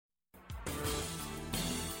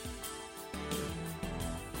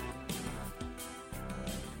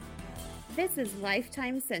This is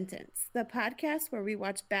Lifetime Sentence, the podcast where we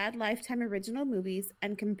watch bad Lifetime original movies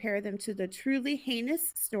and compare them to the truly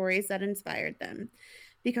heinous stories that inspired them.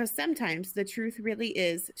 Because sometimes the truth really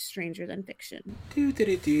is stranger than fiction.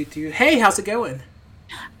 Hey, how's it going?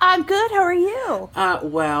 I'm good. How are you?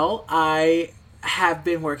 Well, I have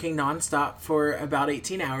been working nonstop for about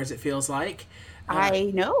 18 hours, it feels like. I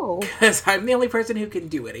know. Because I'm the only person who can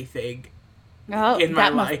do anything in my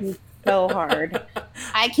life. Must be so hard.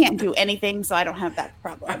 I can't do anything, so I don't have that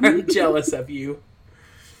problem. I'm jealous of you.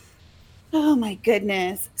 Oh my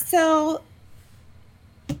goodness. So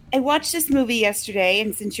I watched this movie yesterday,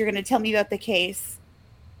 and since you're going to tell me about the case,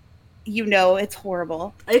 you know it's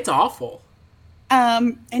horrible. It's awful.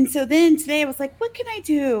 And so then today I was like, what can I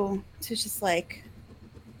do to just like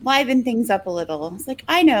liven things up a little? It's like,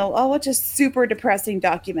 I know, I'll watch a super depressing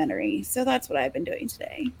documentary. So that's what I've been doing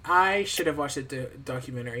today. I should have watched a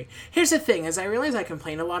documentary. Here's the thing, as I realize I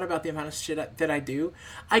complain a lot about the amount of shit that I do,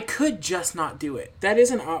 I could just not do it. That is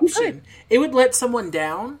an option. It would let someone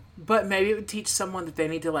down, but maybe it would teach someone that they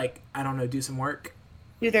need to, like, I don't know, do some work.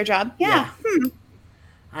 Do their job? Yeah.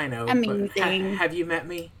 I know. Amazing. Have you met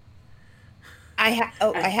me? I have,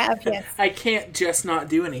 yes. I can't just not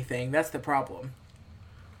do anything. That's the problem.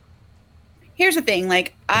 Here's the thing.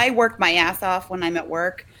 Like, I work my ass off when I'm at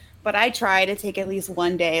work, but I try to take at least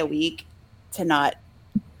one day a week to not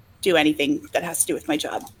do anything that has to do with my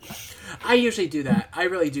job. I usually do that. I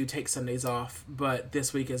really do take Sundays off, but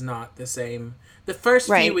this week is not the same. The first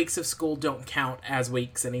few weeks of school don't count as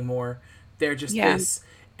weeks anymore. They're just this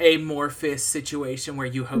amorphous situation where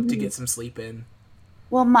you hope to get some sleep in.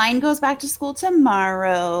 Well, mine goes back to school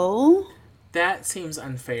tomorrow. That seems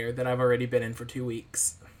unfair that I've already been in for 2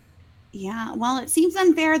 weeks. Yeah, well, it seems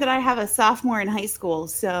unfair that I have a sophomore in high school,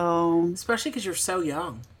 so... Especially because you're so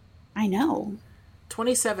young. I know.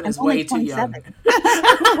 27 is way too young.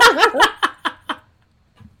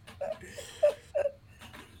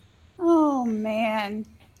 Oh, man.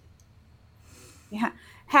 Yeah,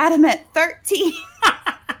 had him at 13.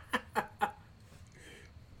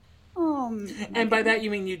 And by that you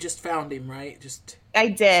mean you just found him, right? I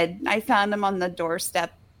did. I found him on the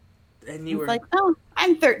doorstep. And you were like, oh,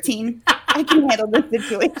 I'm 13. I can handle this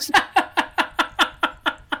situation.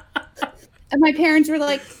 And my parents were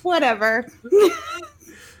like, whatever.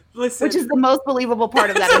 Listen, which is the most believable part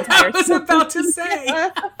of that entire I was about to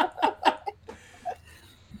say.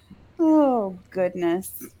 Oh,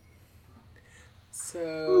 goodness.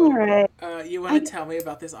 So, all right. You want to tell me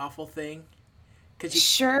about this awful thing?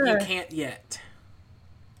 Because you can't yet.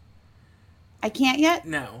 I can't yet?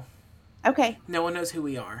 No. Okay. No one knows who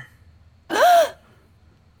we are.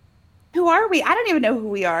 Who are we? I don't even know who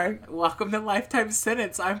we are. Welcome to Lifetime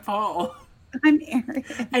Sentence. I'm Paul. I'm Erin.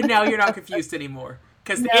 And now you're not confused anymore.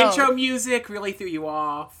 Because the intro music really threw you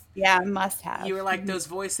off. Yeah, must have. You were like, those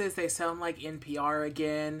voices, they sound like NPR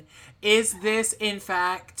again. Is this, in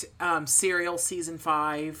fact, Serial Season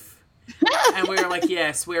 5? And we were like,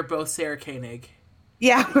 yes, we're both Sarah Koenig.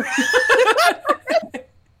 Yeah.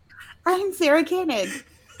 I'm Sarah Koenig.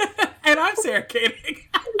 And I'm Sarah Koenig.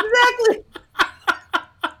 Exactly.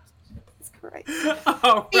 That's correct.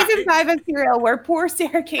 Right. Season 5 of Serial, where poor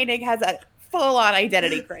Sarah Koenig has a full-on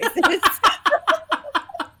identity crisis.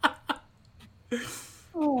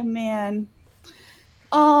 Oh, man.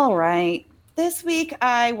 All right. This week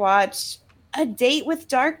I watched A Date with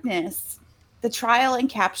Darkness, the trial and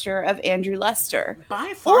capture of Andrew Lester.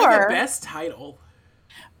 By far the best title.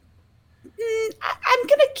 I'm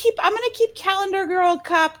gonna keep Calendar Girl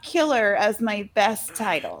Cop Killer as my best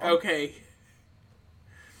title. Okay.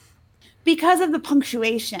 Because of the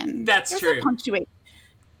punctuation. There's true. Punctuation.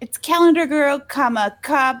 It's Calendar Girl, comma,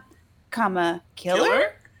 cop, comma,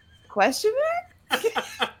 killer? Question mark?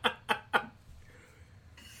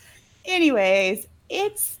 Anyways,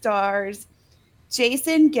 it stars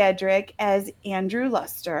Jason Gedrick as Andrew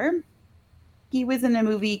Lester. He was in a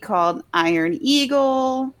movie called Iron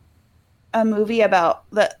Eagle, a movie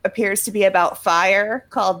that appears to be about fire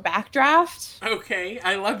called Backdraft. Okay,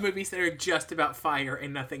 I love movies that are just about fire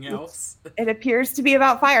and nothing else. It appears to be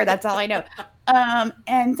about fire. That's all I know.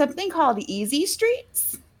 And something called Easy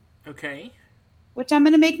Streets. Okay. Which I'm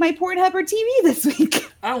going to make my Pornhub or TV this week.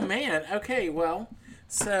 Oh, man. Okay, well,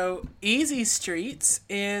 so Easy Streets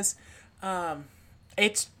is,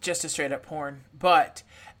 it's just a straight up porn, but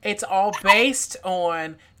it's all based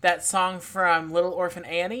on that song from Little Orphan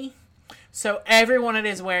Annie. So everyone in it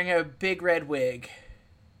is wearing a big red wig.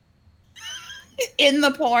 In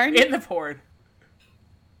the porn? In the porn.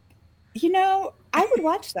 You know, I would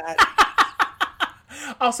watch that.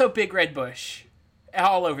 Also, big red bush.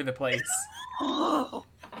 All over the place.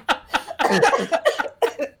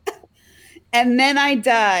 And then I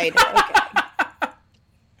died.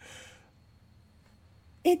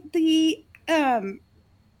 Okay.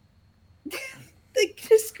 The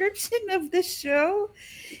description of the show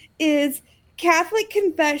is Catholic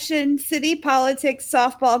confession, city politics,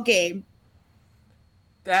 softball game.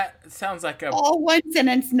 That sounds like all one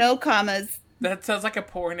sentence, no commas. That sounds like a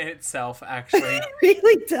porn in itself, actually. It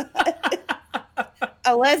really does.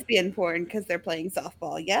 A lesbian porn because they're playing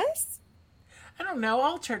softball, yes? I don't know.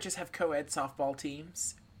 All churches have co-ed softball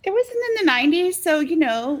teams. It wasn't in the 90s, so, you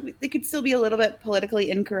know, they could still be a little bit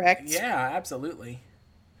politically incorrect. Yeah, absolutely.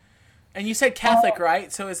 And you said Catholic,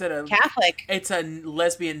 right? So is it a... Catholic. It's a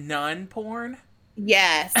lesbian nun porn?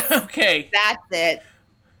 Yes. Okay. That's it.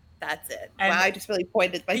 That's it. And wow, I just really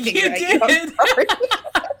pointed my finger you at did.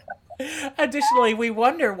 you. Additionally, we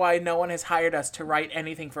wonder why no one has hired us to write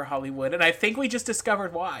anything for Hollywood, and I think we just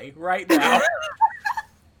discovered why right now.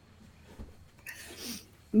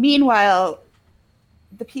 Meanwhile,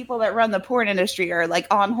 the people that run the porn industry are like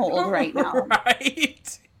on hold right now.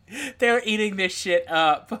 Right. They're eating this shit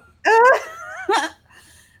up.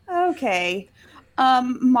 Okay.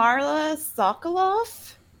 Marla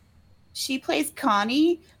Sokoloff. She plays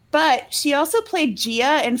Connie, but she also played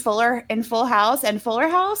Gia in Full House and Fuller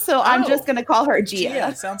House, so I'm just going to call her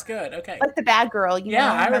Gia. Sounds good. Okay. Like the bad girl, you know?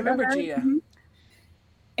 Yeah, I remember Gia. Mm-hmm.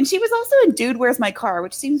 And she was also in Dude, Where's My Car,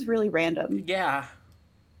 which seems really random. Yeah.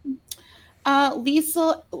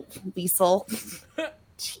 Liesel.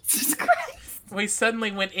 Jesus Christ. We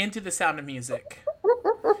suddenly went into The Sound of Music.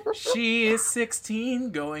 She is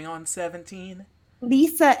 16, going on 17.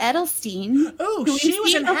 Lisa Edelstein. Oh, she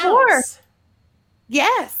was in House.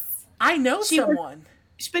 Yes. I know someone.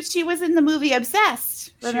 But she was in the movie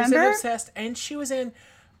Obsessed. Remember? She was in Obsessed, and she was in...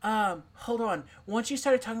 hold on. Once you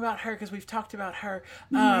started talking about her, because we've talked about her,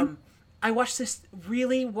 I watched this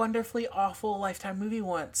really wonderfully awful Lifetime movie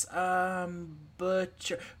once.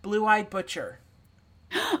 Blue-Eyed Butcher.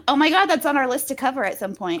 Oh my God, that's on our list to cover at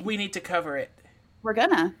some point. We need to cover it. We're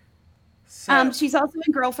gonna. So, she's also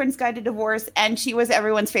in Girlfriend's Guide to Divorce, and she was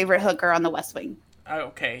everyone's favorite hooker on The West Wing.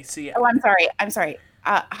 Okay, see. Oh, I'm sorry.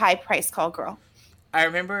 High Price Call Girl. I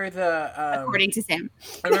remember according to Sam.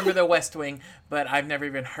 I remember The West Wing, but I've never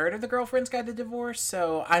even heard of The Girlfriend's Guide to Divorce,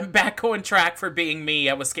 so I'm back on track for being me.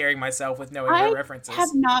 I was scaring myself with knowing her references. I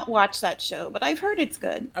have not watched that show, but I've heard it's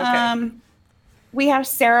good. Okay. We have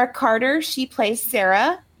Sarah Carter. She plays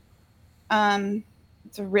Sarah.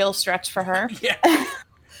 It's a real stretch for her. Yeah.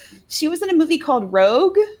 She was in a movie called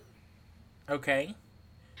Rogue. Okay.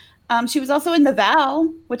 She was also in The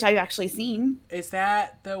Vow, which I've actually seen. Is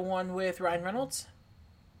that the one with Ryan Reynolds?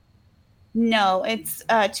 No, it's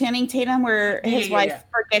Channing Tatum, where his wife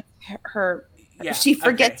forgets her. Yeah, she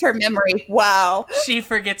forgets her memory. Wow. She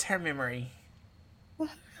forgets her memory.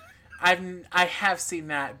 I have seen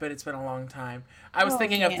that, but it's been a long time. I was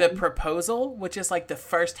thinking of The Proposal, which is like the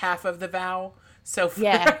first half of The Vow. So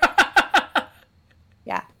yeah.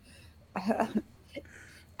 Yeah.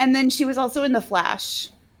 And then she was also in The Flash.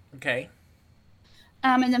 Okay.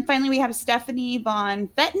 And then finally we have Stephanie Von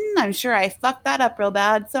Vetten. I'm sure I fucked that up real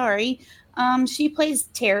bad. Sorry. She plays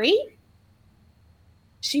Terry.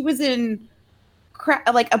 She was in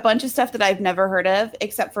like a bunch of stuff that I've never heard of,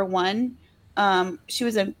 except for one. She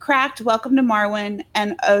was in Cracked, Welcome to Marwen,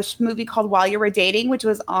 and a movie called While You Were Dating, which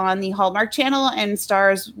was on the Hallmark Channel and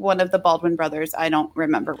stars one of the Baldwin brothers. I don't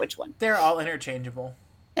remember which one. They're all interchangeable.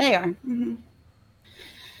 They are. Mm-hmm.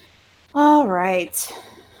 All right.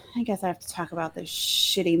 I guess I have to talk about this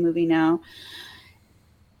shitty movie now.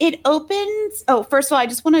 It opens... Oh, first of all, I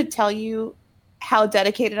just want to tell you how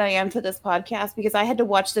dedicated I am to this podcast because I had to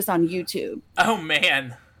watch this on YouTube. Oh,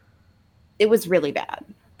 man. It was really bad.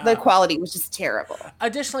 The quality was just terrible.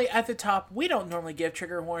 Additionally, at the top, we don't normally give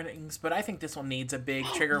trigger warnings, but I think this one needs a big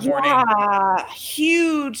trigger warning.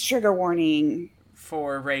 Huge trigger warning.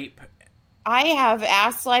 For rape. I have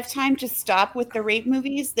asked Lifetime to stop with the rape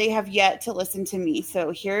movies. They have yet to listen to me. So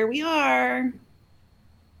here we are.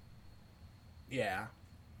 Yeah.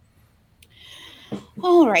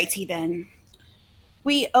 All righty then.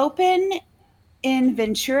 We open in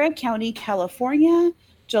Ventura County, California,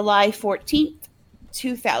 July 14th,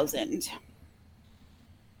 2000.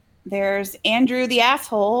 There's Andrew the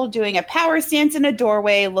asshole doing a power stance in a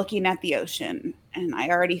doorway looking at the ocean. And I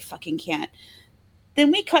already fucking can't. Then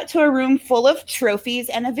we cut to a room full of trophies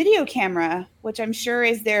and a video camera, which I'm sure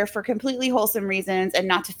is there for completely wholesome reasons and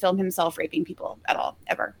not to film himself raping people at all,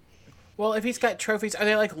 ever. Well, if he's got trophies, are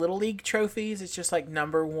they like Little League trophies? It's just like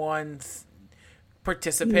number one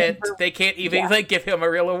participant. They can't even like give him a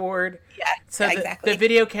real award. Yeah, so exactly. The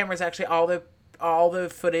video camera is actually all the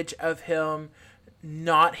footage of him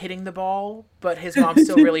not hitting the ball, but his mom's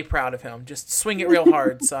still really proud of him. Just swing it real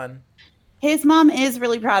hard, son. His mom is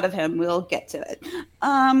really proud of him. We'll get to it.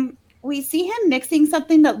 We see him mixing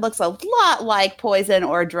something that looks a lot like poison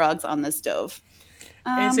or drugs on the stove.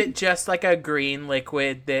 Is it just like a green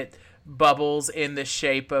liquid that bubbles in the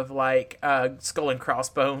shape of like skull and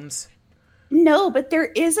crossbones? No, but there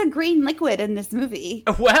is a green liquid in this movie.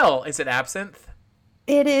 Well, is it absinthe?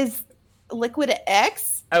 It is Liquid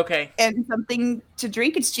X. Okay. And something to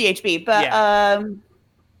drink. It's GHB. But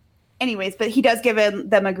anyways, but he does give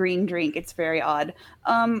them a green drink. It's very odd.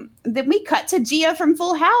 Then we cut to Gia from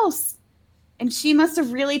Full House. And she must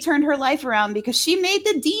have really turned her life around because she made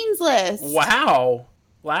the dean's list. Wow.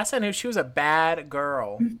 Last I knew, she was a bad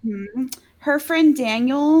girl. Mm-hmm. Her friend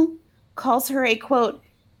Daniel calls her a, quote,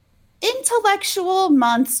 intellectual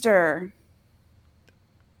monster.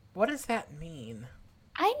 What does that mean?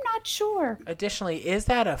 I'm not sure. Additionally, is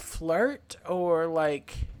that a flirt or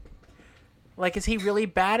like is he really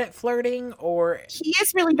bad at flirting or? He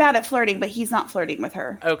is really bad at flirting, but he's not flirting with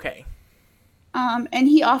her. Okay. And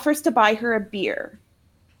he offers to buy her a beer.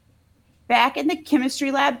 Back in the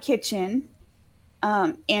chemistry lab kitchen,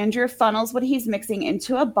 Andrew funnels what he's mixing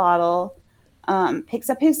into a bottle, picks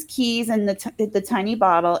up his keys and the tiny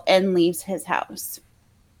bottle, and leaves his house.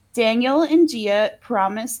 Daniel and Gia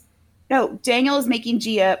Daniel is making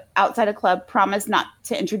Gia outside a club promise not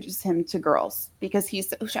to introduce him to girls because he's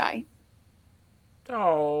so shy.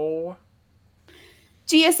 Oh.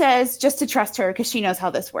 Gia says just to trust her because she knows how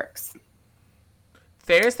this works.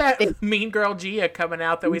 There's that mean girl Gia coming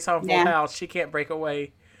out that we saw in Full House. She can't break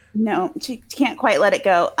away. No, she can't quite let it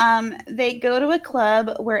go. They go to a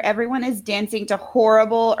club where everyone is dancing to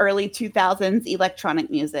horrible early 2000s electronic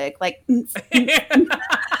music. Like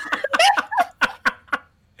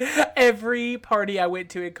every party I went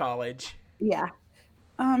to in college. Yeah.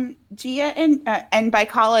 Gia and by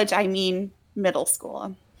college I mean middle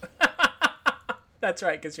school. That's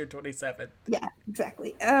right, because you're 27. Yeah,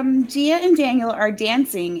 exactly. Gia and Daniel are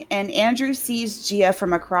dancing, and Andrew sees Gia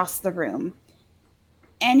from across the room.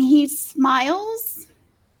 And he smiles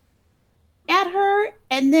at her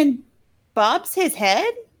and then bobs his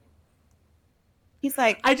head. He's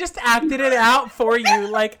like... I just acted it out for you,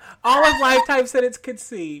 like all of Lifetime Sentence could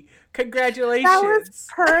see. Congratulations. That was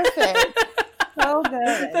perfect. So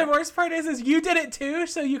good. The worst part is you did it too,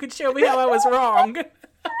 so you could show me how I was wrong.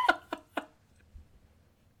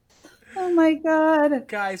 Oh my God.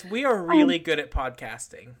 Guys, we are really good at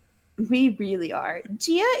podcasting. We really are.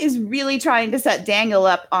 Gia is really trying to set Daniel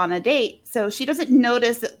up on a date, so she doesn't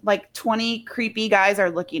notice that like 20 creepy guys are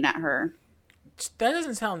looking at her. That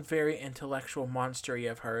doesn't sound very intellectual monstery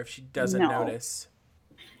of her if she doesn't notice.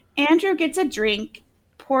 Andrew gets a drink,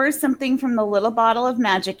 pours something from the little bottle of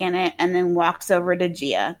magic in it, and then walks over to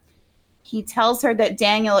Gia. He tells her that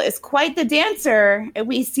Daniel is quite the dancer, and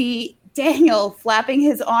we see Daniel flapping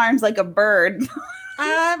his arms like a bird.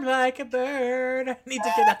 I'm like a bird. I need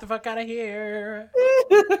to get the fuck out of here.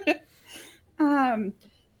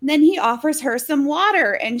 Then he offers her some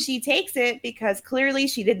water, and she takes it because clearly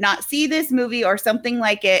she did not see this movie or something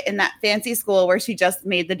like it in that fancy school where she just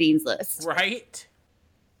made the dean's list. Right.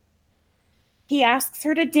 He asks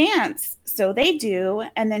her to dance, so they do,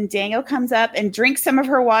 and then Daniel comes up and drinks some of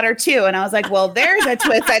her water too, and I was like, well, there's a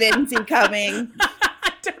twist I didn't see coming.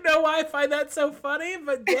 I don't know why I find that so funny,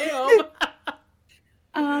 but damn.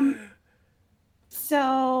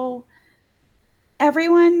 So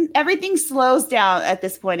everything slows down at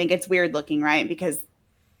this point and gets weird looking, right? Because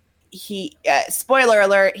he, spoiler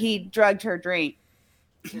alert, he drugged her drink.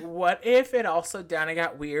 What if it also down and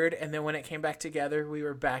got weird, and then when it came back together, we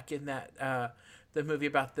were back in that the movie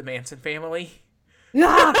about the Manson family?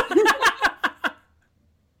 Gia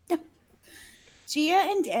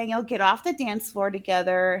and Daniel get off the dance floor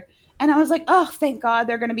together, and I was like, oh, thank God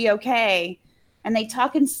they're going to be okay. And they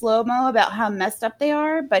talk in slow-mo about how messed up they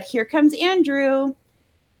are, but here comes Andrew.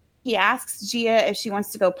 He asks Gia if she wants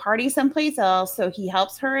to go party someplace else, so he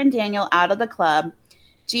helps her and Daniel out of the club.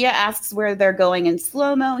 Gia asks where they're going in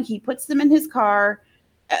slow-mo. He puts them in his gia.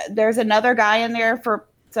 There's another guy in there for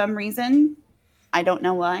some reason. I don't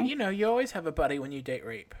know why. You know, you always have a buddy when you date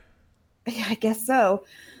rape. Yeah, I guess so.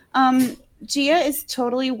 Gia is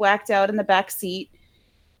totally whacked out in the back seat,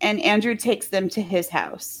 and Andrew takes them to his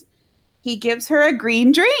house. He gives her a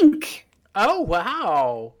green drink. Oh,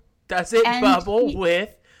 wow. Does it bubble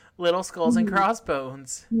with little skulls and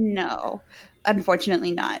crossbones? No,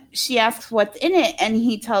 unfortunately not. She asks what's in it, and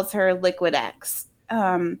he tells her Liquid X.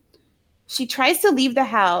 She tries to leave the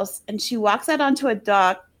house, and she walks out onto a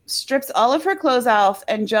dock, strips all of her clothes off,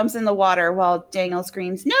 and jumps in the water while Daniel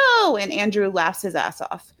screams, no! And Andrew laughs his ass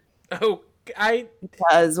off. Oh,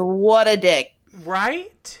 Because what a dick.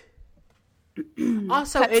 Right?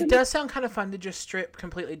 Also, it does sound kind of fun to just strip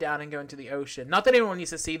completely down and go into the ocean. Not that anyone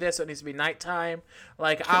needs to see this, so it needs to be nighttime.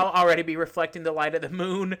 Like, I'll already be reflecting the light of the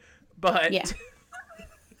moon, but... Yeah.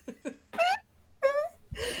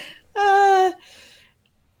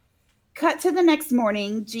 Cut to the next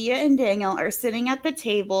morning, Gia and Daniel are sitting at the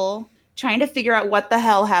table trying to figure out what the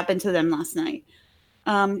hell happened to them last night.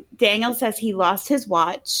 Daniel says he lost his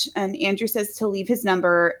watch, and Andrew says to leave his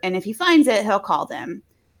number, and if he finds it, he'll call them.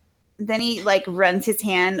 Then he like runs his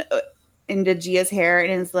hand into Gia's hair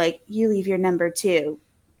and is like, "You leave your number too."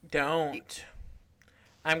 Don't.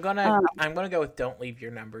 I'm gonna go with don't leave your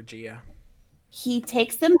number, Gia. He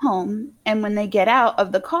takes them home, and when they get out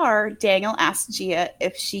of the car, Daniel asks Gia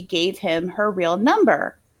if she gave him her real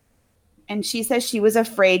number. And she says she was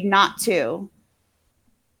afraid not to.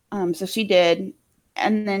 So she did.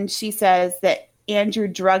 And then she says that Andrew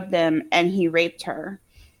drugged them and he raped her.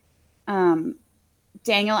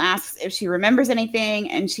 Daniel asks if she remembers anything,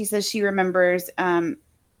 and she says she remembers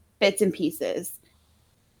bits and pieces.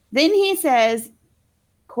 Then he says,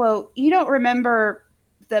 quote, "You don't remember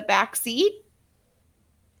the back seat?"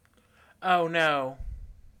 Oh, no.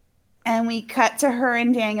 And we cut to her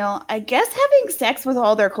and Daniel, I guess, having sex with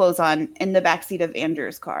all their clothes on in the backseat of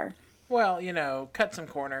Andrew's car. Well, cut some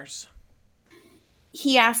corners.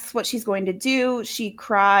 He asks what she's going to do. She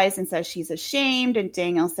cries and says she's ashamed. And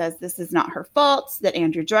Daniel says this is not her fault, that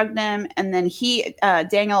Andrew drugged them. And then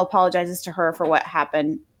Daniel apologizes to her for what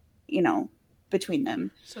happened, between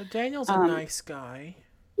them. So Daniel's a nice guy.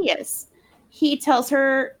 He is. He tells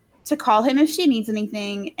her to call him if she needs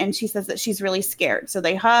anything, and she says that she's really scared. So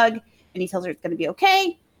they hug, and he tells her it's going to be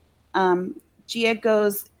okay. Gia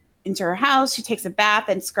goes into her house. She takes a bath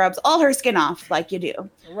and scrubs all her skin off, like you do.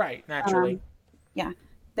 Right, naturally. Yeah.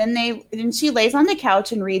 Then she lays on the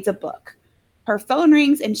couch and reads a book. Her phone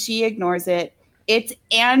rings, and she ignores it. It's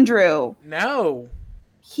Andrew. No.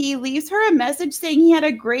 He leaves her a message saying he had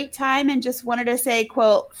a great time and just wanted to say,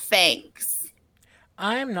 quote, "Thanks."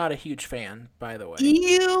 I'm not a huge fan, by the way.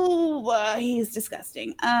 Ew, he's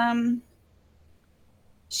disgusting.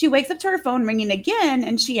 She wakes up to her phone ringing again,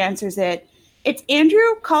 and she answers it. It's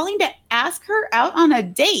Andrew calling to ask her out on a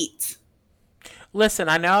date. Listen,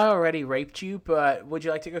 I know I already raped you, but would you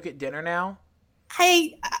like to go get dinner now?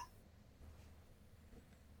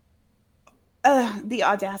 The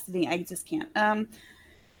audacity, I just can't.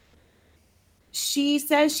 She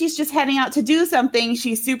says she's just heading out to do something.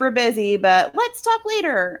 She's super busy, but let's talk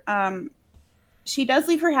later. She does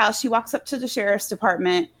leave her house. She walks up to the sheriff's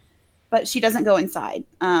department, but she doesn't go inside.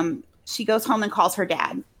 She goes home and calls her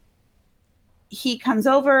dad. He comes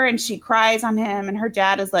over and she cries on him, and her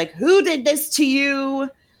dad is like, "Who did this to you?"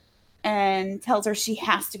 And tells her she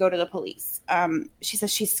has to go to the police. She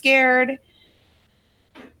says she's scared.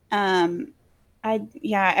 I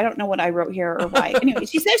don't know what I wrote here or why. Anyway,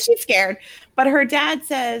 she says she's scared, but her dad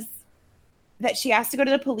says that she has to go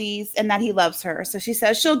to the police and that he loves her. So she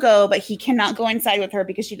says she'll go, but he cannot go inside with her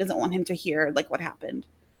because she doesn't want him to hear like what happened.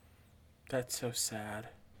 That's so sad.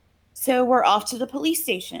 So we're off to the police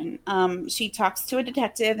station. She talks to a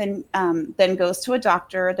detective and then goes to a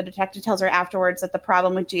doctor. The detective tells her afterwards that the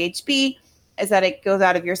problem with GHB is that it goes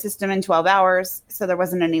out of your system in 12 hours. So there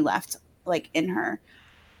wasn't any left like in her.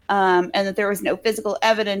 And that there was no physical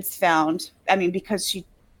evidence found. I mean, because she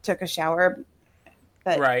took a shower.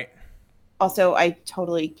 But right. Also, I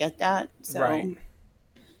totally get that. So right.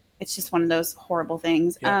 It's just one of those horrible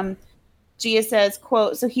things. Yep. Gia says,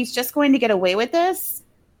 quote, "So he's just going to get away with this?"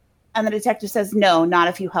 And the detective says, "No, not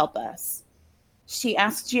if you help us." She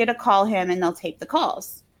asks Gia to call him and they'll take the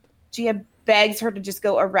calls. Gia begs her to just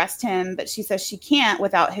go arrest him, but she says she can't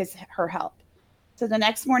without her help. So the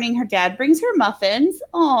next morning, her dad brings her muffins.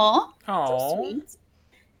 Aww. So sweet.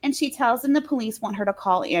 And she tells him the police want her to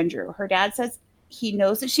call Andrew. Her dad says he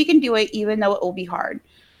knows that she can do it, even though it will be hard.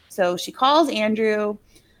 So she calls Andrew.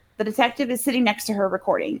 The detective is sitting next to her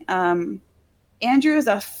recording. Andrew is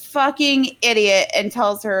a fucking idiot and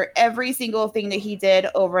tells her every single thing that he did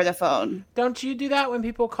over the phone. Don't you do that when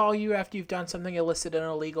people call you after you've done something illicit and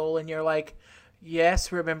illegal and you're like,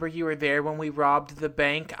 "Yes, remember you were there when we robbed the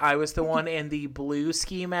bank? I was the one in the blue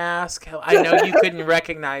ski mask. I know you couldn't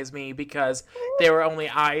recognize me because there were only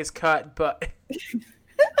eyes cut, but..."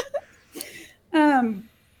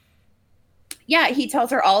 Yeah, he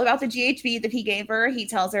tells her all about the GHB that he gave her. He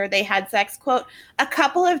tells her they had sex, quote, "a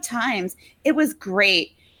couple of times. It was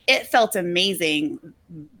great. It felt amazing.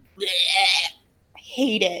 Blech.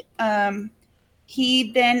 Hate it."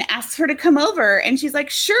 He then asks her to come over, and she's like,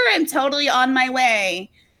 "Sure, I'm totally on my way."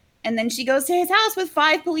 And then she goes to his house with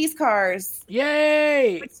 5 police cars.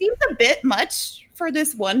 Yay! Which seems a bit much for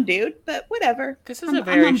this one dude, but whatever. This is a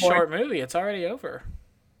very short movie. It's already over.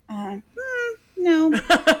 No.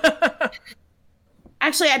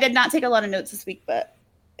 Actually, I did not take a lot of notes this week, but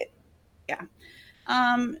yeah.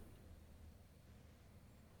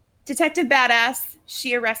 Detective Badass,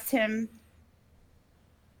 she arrests him.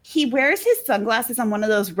 He wears his sunglasses on one of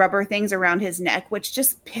those rubber things around his neck, which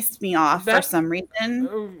just pissed me off for some reason.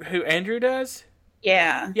 Who, Andrew does?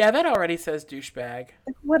 Yeah. Yeah, that already says douchebag.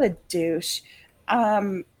 What a douche.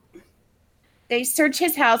 They search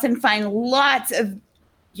his house and find lots of,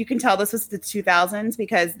 you can tell this was the 2000s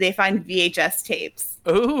because they find VHS tapes.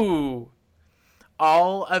 Ooh.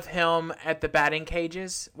 All of him at the batting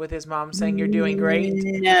cages with his mom saying you're doing great?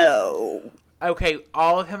 No. Okay,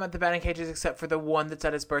 all of him at the batting cages except for the one that's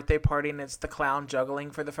at his birthday party and it's the clown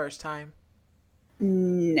juggling for the first time?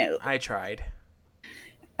 No. I tried.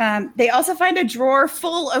 They also find a drawer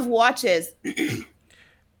full of watches.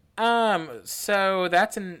 So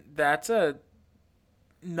that's a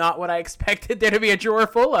not what I expected there to be a drawer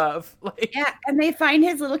full of. Yeah, and they find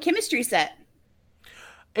his little chemistry set.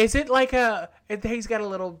 Is it like he's got a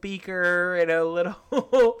little beaker and a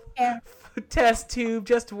little test tube,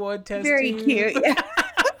 just one test tube. Very cute, yeah.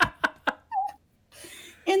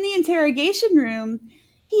 In the interrogation room,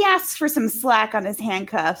 he asks for some slack on his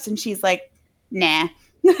handcuffs, and she's like, nah.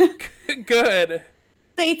 Good.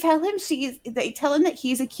 They tell him that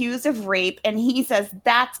he's accused of rape, and he says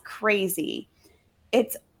that's crazy.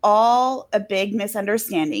 It's all a big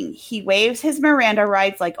misunderstanding. He waives his Miranda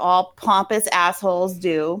rights like all pompous assholes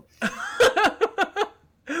do.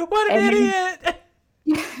 What an idiot!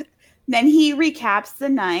 Then he recaps the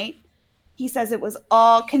night. He says it was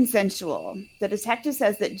all consensual. The detective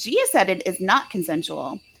says that Gia said it is not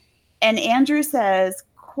consensual. And Andrew says,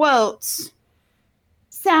 quote,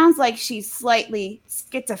 sounds like she's slightly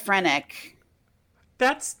schizophrenic.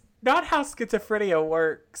 That's not how schizophrenia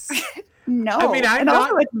works. No. I mean,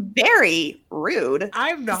 also it's very rude.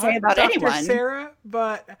 I'm not to say about Dr. anyone. Sarah,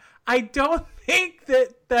 but I don't think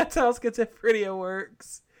that's how schizophrenia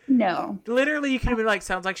works. No. Literally, you could have been like,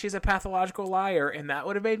 sounds like she's a pathological liar, and that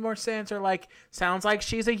would have made more sense. Or like, sounds like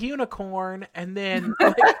she's a unicorn, and then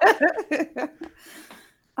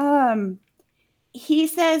he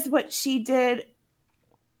says what she did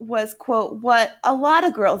was, quote, what a lot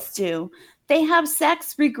of girls do. They have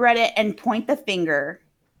sex, regret it, and point the finger.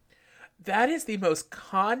 That is the most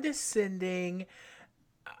condescending,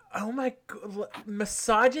 oh my God,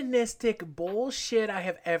 misogynistic bullshit I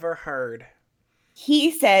have ever heard.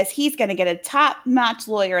 He says he's going to get a top-notch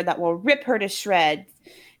lawyer that will rip her to shreds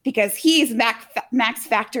because he's Max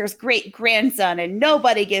Factor's great-grandson and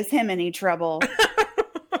nobody gives him any trouble.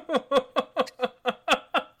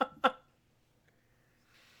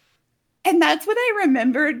 And that's when I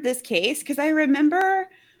remembered this case, because I remember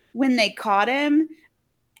when they caught him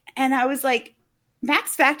and I was like,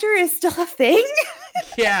 Max Factor is still a thing?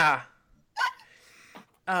 Yeah.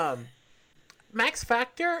 Max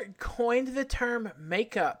Factor coined the term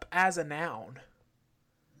makeup as a noun.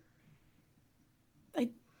 I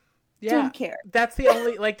don't care. That's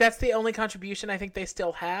the only contribution I think they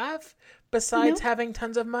still have besides having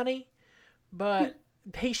tons of money. But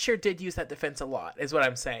he sure did use that defense a lot, is what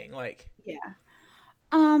I'm saying. Yeah.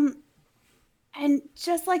 And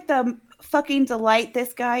just like the fucking delight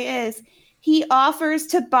this guy is, he offers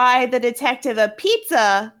to buy the detective a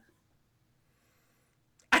pizza.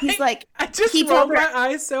 He's like, I just rolled my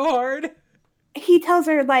eyes so hard. He tells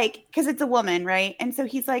her, like, because it's a woman, right? And so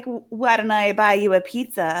he's like, why don't I buy you a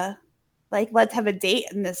pizza? Like, let's have a date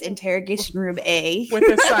in this interrogation room A. With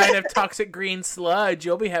a side of toxic green sludge,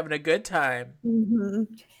 you'll be having a good time. Mm-hmm.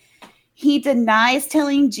 He denies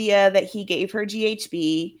telling Gia that he gave her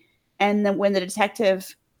GHB. And then when the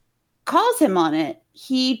detective calls him on it,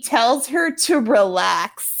 he tells her to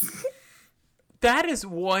relax. That is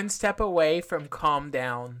one step away from calm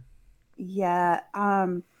down. Yeah.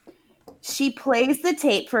 She plays the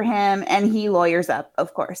tape for him and he lawyers up,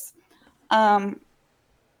 of course.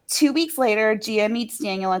 2 weeks later, Gia meets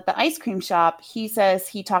Daniel at the ice cream shop. He says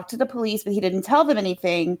he talked to the police, but he didn't tell them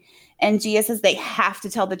anything. And Gia says they have to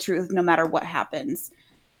tell the truth no matter what happens.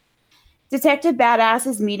 Detective Badass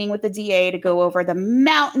is meeting with the DA to go over the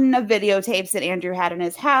mountain of videotapes that Andrew had in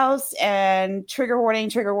his house, and trigger warning,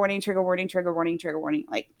 trigger warning, trigger warning, trigger warning, trigger warning,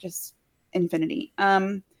 like just infinity.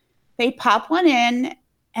 They pop one in,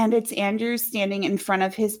 and it's Andrew standing in front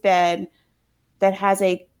of his bed that has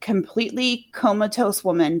a completely comatose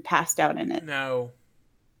woman passed out in it. No.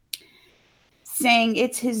 Saying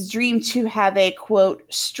it's his dream to have a, quote,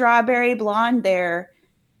 strawberry blonde there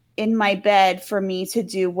in my bed for me to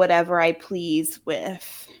do whatever I please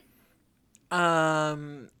with.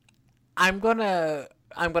 I'm gonna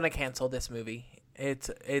cancel this movie.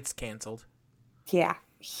 It's canceled. Yeah.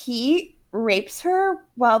 He rapes her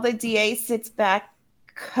while the DA sits back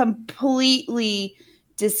completely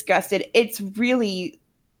disgusted. It's really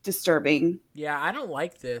disturbing. Yeah, I don't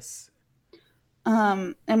like this.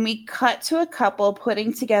 And we cut to a couple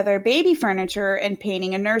putting together baby furniture and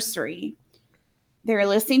painting a nursery. They're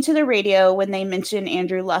listening to the radio when they mention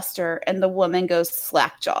Andrew Luster, and the woman goes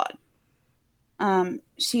slack-jawed.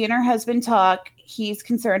 She and her husband talk. He's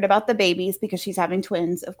concerned about the babies because she's having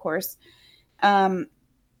twins, of course.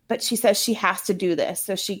 But she says she has to do this.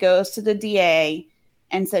 So she goes to the DA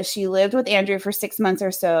and says she lived with Andrew for 6 months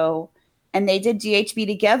or so, and they did GHB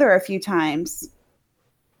together a few times.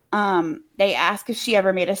 They ask if she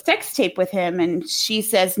ever made a sex tape with him, and she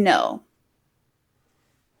says no.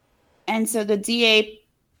 And so the DA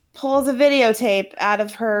pulls a videotape out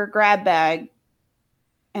of her grab bag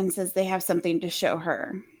and says they have something to show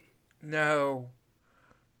her. No.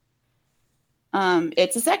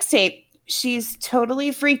 It's a sex tape. She's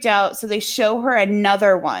totally freaked out, so they show her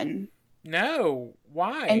another one. No.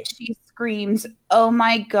 Why? And she screams, "Oh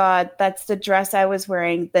my God, that's the dress I was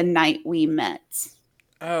wearing the night we met."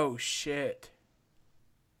 Oh, shit.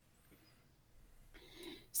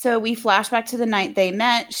 So we flash back to the night they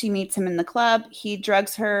met. She meets him in the club. He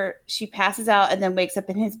drugs her. She passes out and then wakes up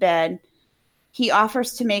in his bed. He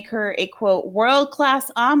offers to make her a, quote, world-class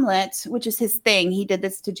omelet, which is his thing. He did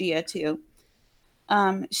this to Gia, too.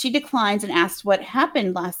 She declines and asks what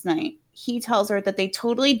happened last night. He tells her that they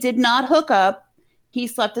totally did not hook up. He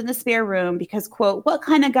slept in the spare room because, quote, what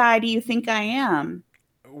kind of guy do you think I am?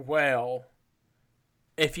 Well,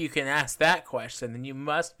 if you can ask that question, then you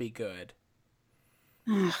must be good.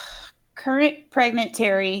 Current pregnant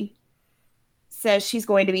Terry says she's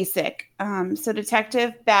going to be sick. So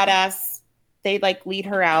Detective Badass, they lead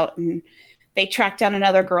her out and they track down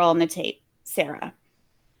another girl on the tape, Sarah.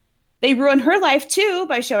 They ruin her life too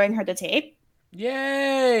by showing her the tape.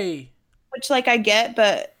 Yay! Which I get,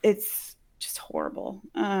 but it's just horrible.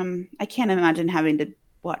 I can't imagine having to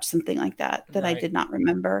watch something like that right. I did not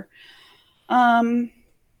remember.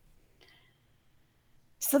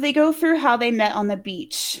 So they go through how they met on the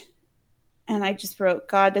beach. And I just wrote,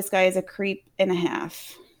 God, this guy is a creep and a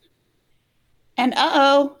half. And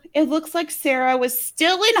it looks like Sarah was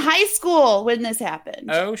still in high school when this happened.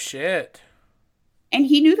 Oh, shit. And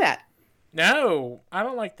he knew that. No, I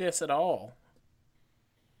don't like this at all.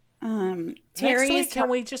 Terry, next week, can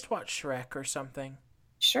we just watch Shrek or something?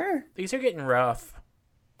 Sure. These are getting rough.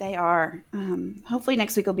 They are. Hopefully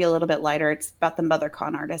next week will be a little bit lighter. It's about the mother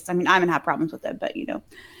con artist. I mean, I haven't had problems with it, but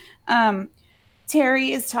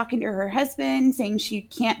Terry is talking to her husband, saying she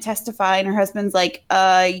can't testify, and her husband's like,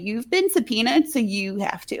 you've been subpoenaed, so you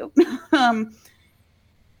have to.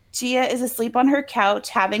 Gia is asleep on her couch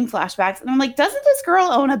having flashbacks, and I'm like, doesn't this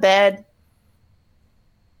girl own a bed?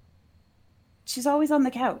 She's always on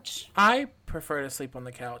the couch. I prefer to sleep on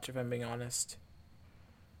the couch, if I'm being honest.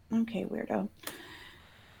 Okay, weirdo.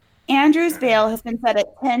 Andrew's bail has been set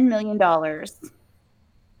at $10 million.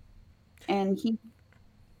 And he's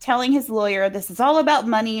telling his lawyer, this is all about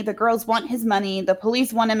money. The girls want his money. The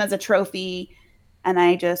police want him as a trophy. And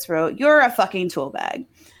I just wrote, you're a fucking tool bag.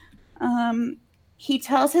 He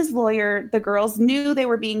tells his lawyer the girls knew they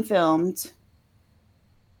were being filmed.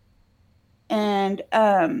 And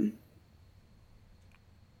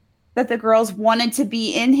that the girls wanted to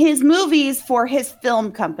be in his movies for his film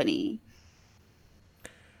company.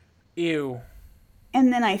 Ew.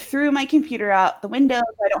 And then I threw my computer out the window.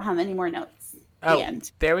 So I don't have any more notes. Oh,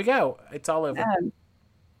 there we go. It's all over.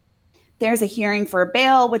 There's a hearing for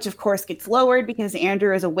bail, which of course gets lowered because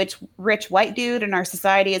Andrew is a rich white dude and our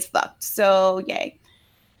society is fucked. So yay.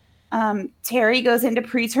 Terry goes into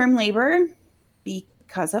preterm labor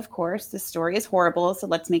because, of course, the story is horrible. So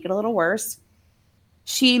let's make it a little worse.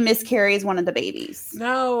 She miscarries one of the babies.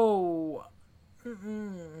 No.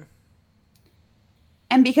 Mm-mm.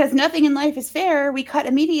 And because nothing in life is fair, we cut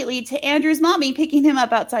immediately to Andrew's mommy picking him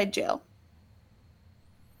up outside jail.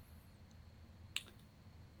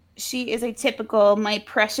 She is a typical, my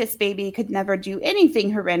precious baby could never do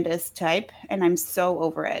anything horrendous type, and I'm so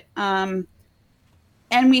over it. And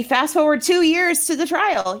we fast forward 2 years to the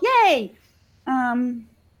trial. Yay!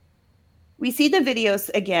 We see the videos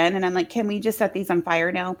again, and I'm like, can we just set these on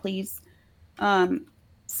fire now, please?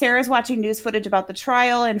 Sarah's watching news footage about the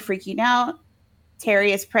trial and freaking out.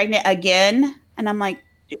 Terry is pregnant again. And I'm like,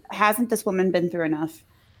 hasn't this woman been through enough?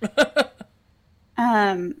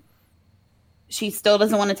 She still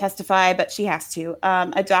doesn't want to testify, but she has to.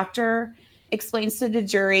 A doctor explains to the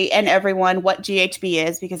jury and everyone what GHB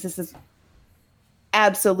is, because this is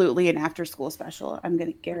absolutely an after-school special. I'm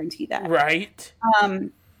going to guarantee that. Right.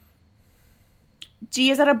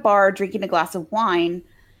 G is at a bar drinking a glass of wine.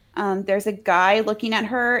 There's a guy looking at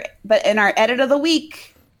her, but in our edit of the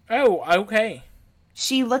week... Oh, okay.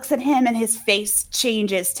 She looks at him and his face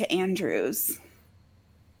changes to Andrew's.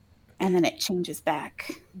 And then it changes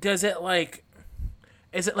back. Does it like...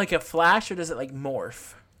 Is it like a flash or does it like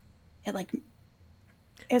morph?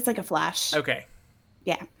 It's like a flash. Okay.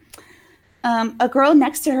 Yeah. A girl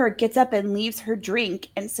next to her gets up and leaves her drink.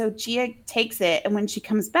 And so Gia takes it. And when she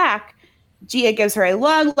comes back, Gia gives her a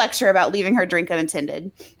long lecture about leaving her drink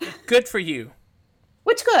unattended. Good for you.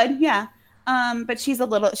 Which good, yeah. But she's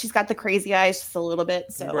got the crazy eyes just a little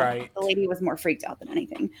bit. So right. The lady was more freaked out than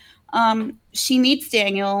anything. She meets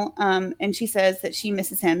Daniel, and she says that she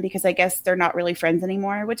misses him because I guess they're not really friends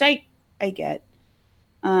anymore, which I get.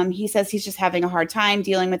 He says he's just having a hard time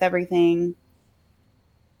dealing with everything.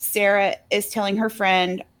 Sarah is telling her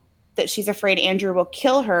friend that she's afraid Andrew will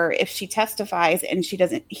kill her if she testifies and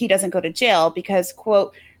he doesn't go to jail because,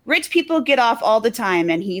 quote, rich people get off all the time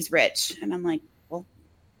and he's rich. And I'm like, well,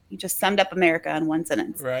 you just summed up America in one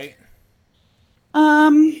sentence. Right.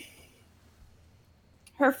 Her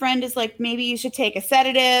friend is like, maybe you should take a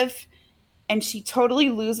sedative. And she totally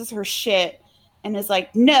loses her shit and is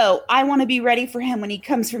like, no, I want to be ready for him when he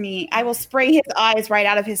comes for me. I will spray his eyes right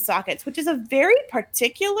out of his sockets, which is a very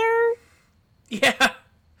particular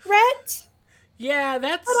threat. Yeah,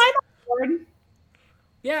 that's... But I'm on board.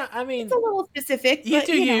 Yeah, I mean... It's a little specific. You but,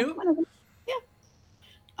 do you. Know,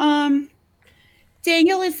 yeah.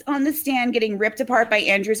 Daniel is on the stand getting ripped apart by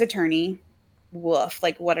Andrew's attorney. Woof,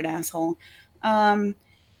 like what an asshole.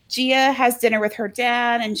 Gia has dinner with her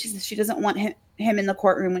dad, and she doesn't want him in the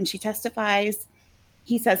courtroom when she testifies.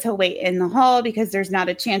 He says he'll wait in the hall because there's not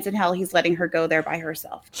a chance in hell he's letting her go there by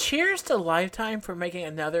herself. Cheers to Lifetime for making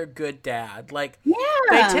another good dad. Like, yeah.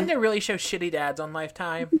 They tend to really show shitty dads on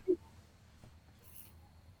Lifetime.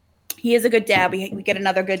 He is a good dad. We get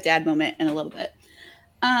another good dad moment in a little bit.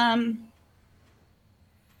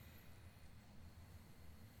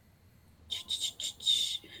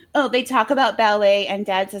 They talk about ballet, and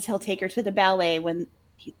Dad says he'll take her to the ballet when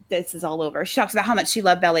this is all over. She talks about how much she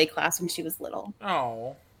loved ballet class when she was little.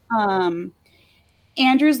 Oh.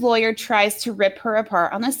 Andrew's lawyer tries to rip her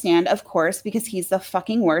apart on the stand, of course, because he's the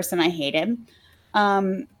fucking worst and I hate him.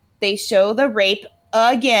 They show the rape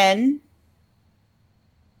again.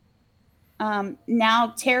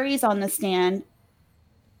 Now Terry's on the stand.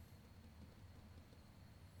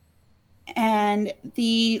 And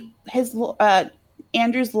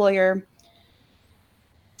Andrew's lawyer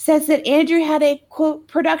says that Andrew had a, quote,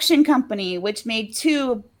 production company which made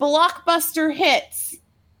 2 blockbuster hits,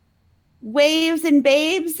 Waves and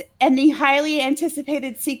Babes, and the highly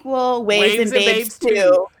anticipated sequel, Waves and Babes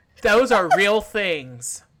 2. Those are real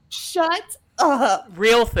things. Shut up.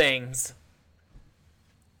 Real things.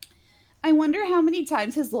 I wonder how many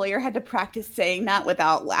times his lawyer had to practice saying that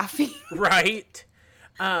without laughing. Right.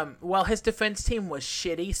 Well, his defense team was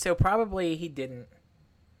shitty, so probably he didn't.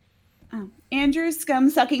 Andrew's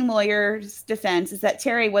scum-sucking lawyer's defense is that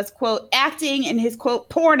Terry was, quote, acting in his, quote,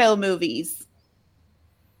 porno movies.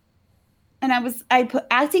 And I put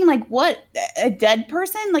acting like what? A dead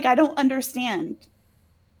person? Like, I don't understand.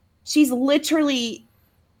 She's literally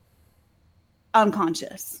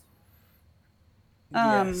unconscious.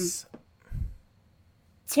 Yes.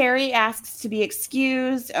 Terry asks to be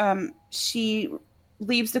excused. She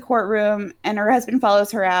leaves the courtroom and her husband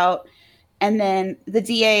follows her out. And then the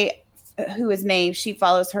DA, who is Maeve, she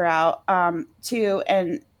follows her out too.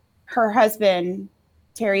 And her husband,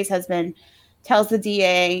 Terry's husband, tells the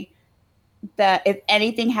DA that if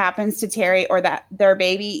anything happens to Terry or that their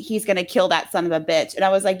baby, he's going to kill that son of a bitch. And I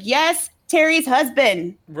was like, yes, Terry's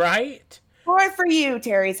husband. Right. Good for you,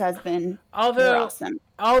 Terry's husband. You're awesome.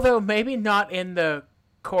 Although maybe not in the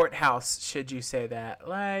courthouse, should you say that?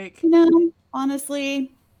 Like, no,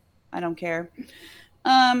 honestly, I don't care.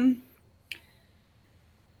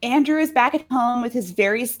 Andrew is back at home with his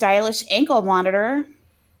very stylish ankle monitor,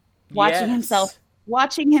 watching himself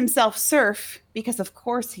surf, because of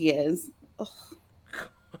course he is.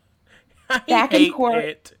 Back in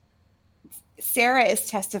court, Sarah is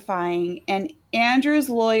testifying, and Andrew's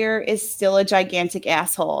lawyer is still a gigantic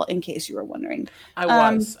asshole, in case you were wondering.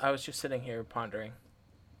 I was just sitting here pondering.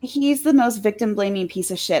 He's the most victim-blaming piece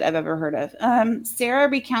of shit I've ever heard of. Sarah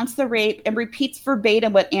recounts the rape and repeats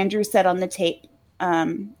verbatim what Andrew said on the tape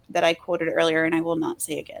that I quoted earlier, and I will not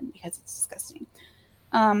say again because it's disgusting.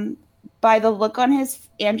 By the look on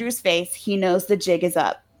Andrew's face, he knows the jig is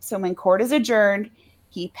up. So when court is adjourned,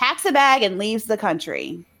 He packs a bag and leaves the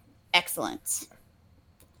country. Excellent.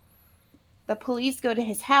 The police go to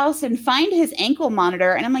his house and find his ankle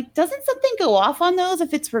monitor. And I'm like, doesn't something go off on those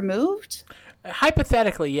if it's removed?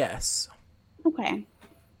 Hypothetically, yes. Okay.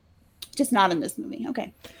 Just not in this movie.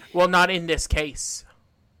 Okay. Well, not in this case.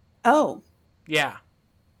 Oh. Yeah.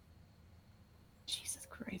 Jesus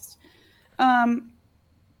Christ.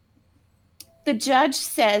 The judge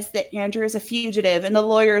says that Andrew is a fugitive, and the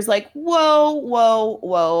lawyer is like, whoa, whoa,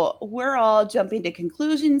 whoa. We're all jumping to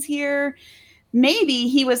conclusions here. Maybe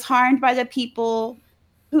he was harmed by the people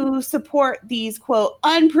who support these, quote,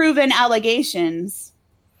 unproven allegations.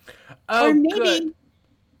 Oh, or maybe good.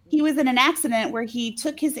 he was in an accident where he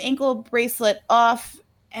took his ankle bracelet off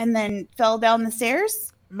and then fell down the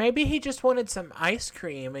stairs. Maybe he just wanted some ice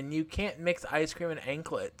cream, and you can't mix ice cream and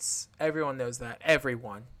anklets. Everyone knows that.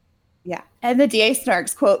 Everyone. Yeah. And the DA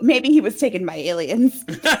snarks, quote, maybe he was taken by aliens.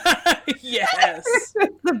 Yes.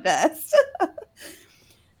 The best.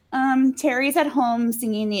 Terry's at home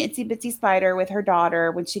singing the Itsy Bitsy Spider with her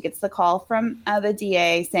daughter when she gets the call from the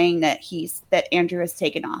DA saying that Andrew is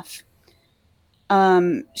taken off.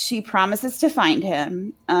 She promises to find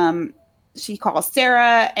him. She calls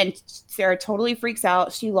Sarah, and Sarah totally freaks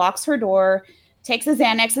out. She locks her door, takes a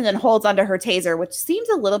Xanax, and then holds onto her taser, which seems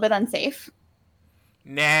a little bit unsafe.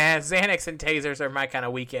 Nah, Xanax and tasers are my kind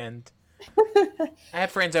of weekend. I have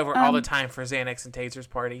friends over all the time for Xanax and tasers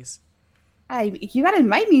parties. You gotta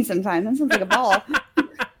invite me sometime. That sounds like a ball.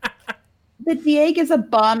 The DA gives a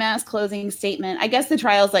bomb-ass closing statement. I guess the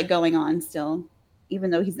trial's like going on still, even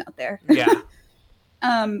though he's not there. Yeah.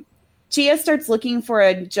 Gia starts looking for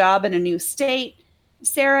a job in a new state.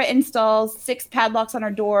 Sarah installs 6 padlocks on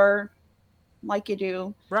her door, like you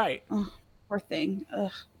do. Right. Oh, poor thing.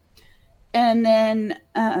 Ugh. And then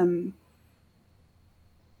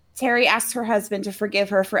Terry asks her husband to forgive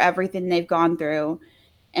her for everything they've gone through.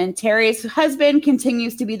 And Terry's husband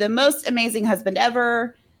continues to be the most amazing husband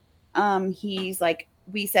ever. He's like,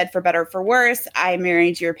 we said for better or for worse, I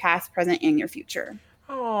married your past, present, and your future.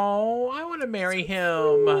 Oh, I want to marry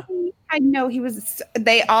him. I know he was.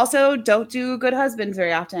 They also don't do good husbands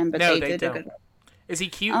very often, but No, they they did don't. a good. Is he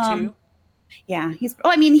cute too? Yeah, he's.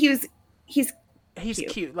 Oh, I mean, he's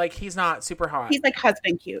cute. Like, he's not super hot. He's like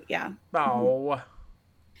husband cute. Yeah. Oh.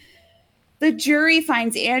 The jury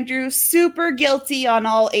finds Andrew super guilty on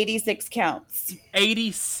all 86 counts.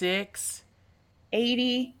 86?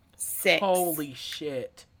 86. Holy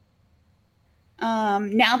shit.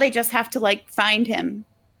 Now they just have to like find him.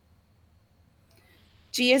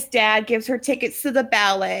 Gia's dad gives her tickets to the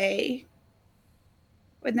ballet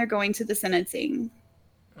when they're going to the sentencing.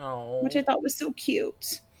 Oh. Which I thought was so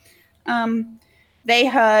cute. They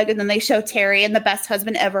hug, and then they show Terry and the best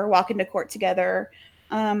husband ever walk into court together.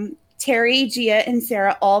 Terry, Gia, and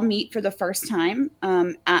Sarah all meet for the first time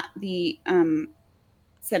at the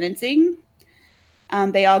sentencing.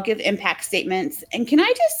 They all give impact statements. And can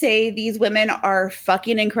I just say, these women are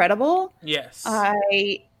fucking incredible. Yes.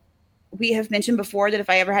 We have mentioned before that if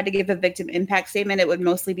I ever had to give a victim impact statement, it would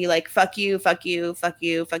mostly be like, fuck you, fuck you, fuck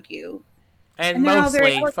you, fuck you. And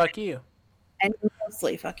mostly, fuck you. And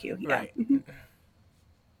mostly, fuck you. Yeah. Right.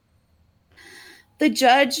 The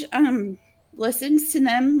judge listens to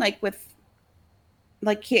them like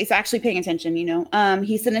he's actually paying attention, you know.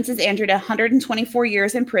 He sentences Andrew to 124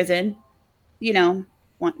 years in prison, you know,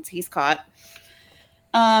 once he's caught.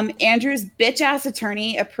 Andrew's bitch-ass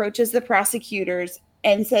attorney approaches the prosecutors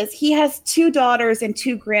and says he has 2 daughters and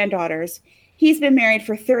 2 granddaughters. He's been married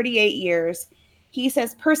for 38 years. He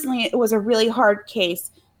says, personally, it was a really hard case,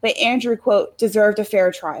 but Andrew, quote, deserved a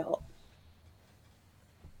fair trial.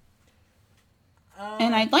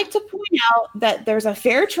 And I'd like to point out that there's a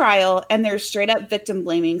fair trial and there's straight up victim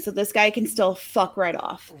blaming. So this guy can still fuck right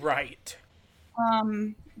off. Right.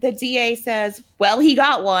 The DA says, well, he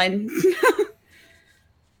got one.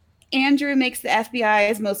 Andrew makes the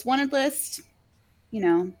FBI's most wanted list, you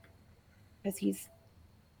know, because he's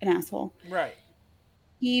an asshole. Right.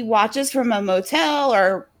 He watches from a motel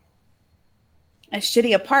or a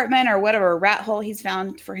shitty apartment or whatever rat hole he's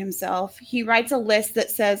found for himself. He writes a list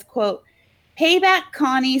that says, quote, Payback,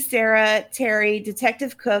 Connie, Sarah, Terry,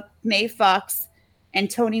 Detective Cook, Mae Fox,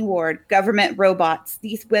 and Tony Ward, government robots.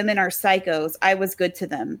 These women are psychos. I was good to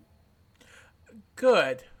them.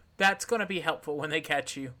 Good. That's going to be helpful when they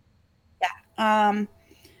catch you. Yeah.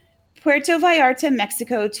 Puerto Vallarta,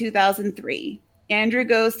 Mexico, 2003. Andrew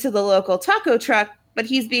goes to the local taco truck, but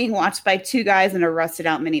he's being watched by 2 guys in a rusted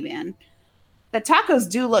out minivan. The tacos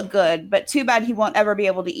do look good, but too bad he won't ever be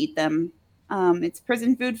able to eat them. It's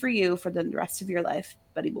prison food for you for the rest of your life,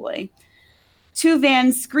 buddy boy. Two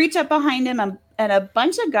vans screech up behind him, and a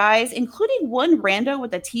bunch of guys, including one rando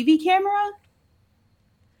with a TV camera,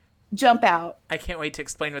 jump out. I can't wait to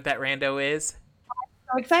explain what that rando is.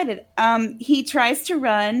 So excited. He tries to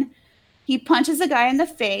run. He punches a guy in the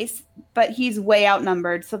face, but he's way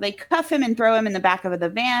outnumbered. So they cuff him and throw him in the back of the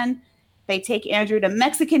van. They take Andrew to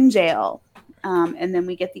Mexican jail. And then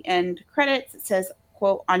we get the end credits. It says,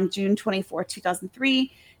 quote, on June 24,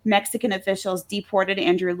 2003, Mexican officials deported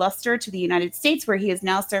Andrew Luster to the United States, where he is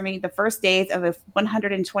now serving the first days of a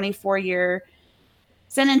 124-year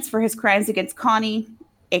sentence for his crimes against Connie,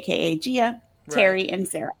 a.k.a. Gia, Terry, and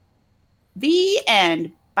Sarah. The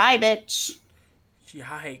end. Bye, bitch.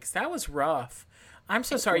 Yikes, that was rough. I'm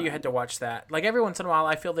so sorry you had to watch that. Like, every once in a while,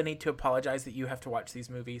 I feel the need to apologize that you have to watch these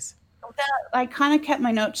movies. I kind of kept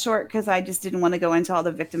my notes short because I just didn't want to go into all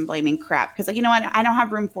the victim blaming crap. Because, you know what? I don't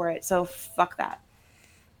have room for it, so fuck that.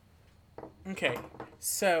 Okay,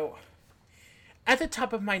 so at the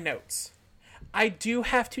top of my notes, I do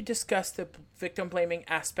have to discuss the victim blaming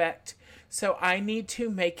aspect. So I need to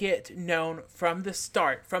make it known from the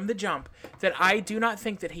start, from the jump, that I do not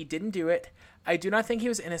think that he didn't do it. I do not think he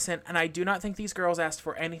was innocent, and I do not think these girls asked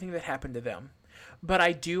for anything that happened to them. But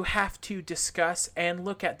I do have to discuss and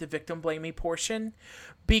look at the victim blaming portion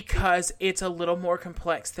because it's a little more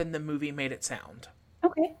complex than the movie made it sound.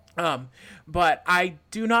 Okay. But I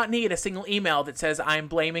do not need a single email that says I'm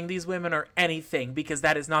blaming these women or anything, because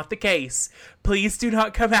that is not the case. Please do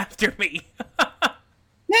not come after me.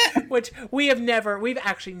 Which we've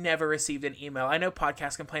actually never received an email. I know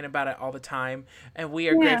podcasts complain about it all the time, and we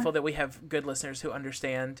are grateful that we have good listeners who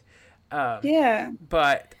understand.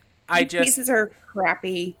 But I just... Cases are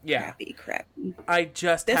crappy. Yeah. Crappy. I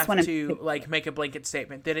just have to make a blanket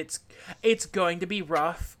statement that it's going to be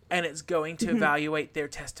rough, and it's going to evaluate their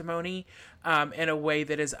testimony in a way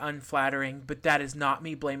that is unflattering, but that is not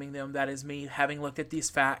me blaming them. That is me having looked at these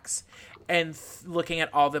facts and looking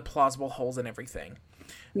at all the plausible holes and everything.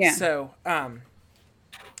 Yeah. So, all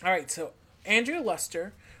right. So Andrew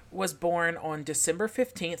Luster was born on December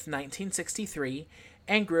 15th, 1963,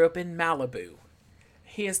 and grew up in Malibu.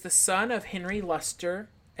 He is the son of Henry Luster,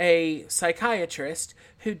 a psychiatrist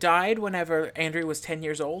who died whenever Andrew was 10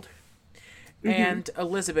 years old, and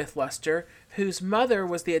Elizabeth Luster, whose mother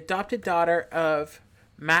was the adopted daughter of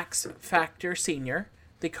Max Factor Sr.,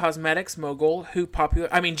 the cosmetics mogul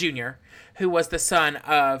Jr., who was the son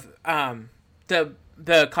of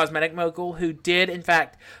the cosmetic mogul who did, in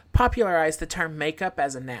fact, popularize the term makeup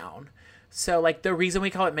as a noun. So, like, the reason we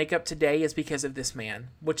call it makeup today is because of this man,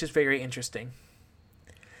 which is very interesting.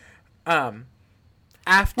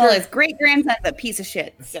 His great-grandson's a piece of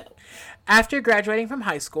shit, so... After graduating from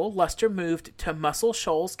high school, Luster moved to Muscle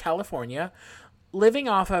Shoals, California, living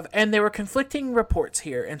off of... And there were conflicting reports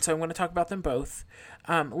here, and so I'm going to talk about them both.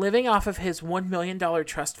 Living off of his $1 million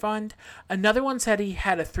trust fund. Another one said he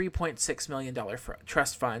had a $3.6 million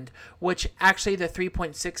trust fund, which actually the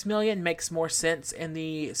 $3.6 million makes more sense in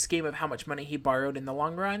the scheme of how much money he borrowed in the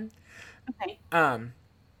long run. Okay.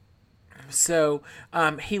 So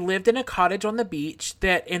he lived in a cottage on the beach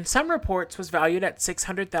that in some reports was valued at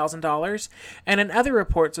 $600,000 and in other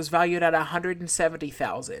reports was valued at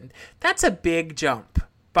 $170,000. That's a big jump,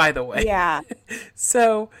 by the way. Yeah.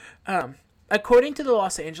 So, according to the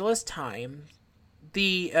Los Angeles Times,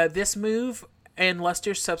 this move and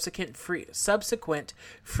Luster's subsequent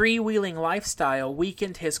freewheeling lifestyle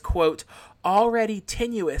weakened his, quote, already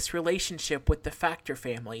tenuous relationship with the Factor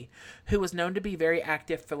family, who was known to be very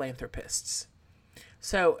active philanthropists.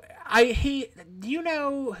 So, do you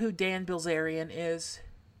know who Dan Bilzerian is?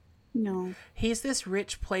 No. He's this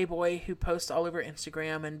rich playboy who posts all over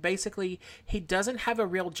Instagram, and basically he doesn't have a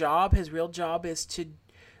real job. His real job is to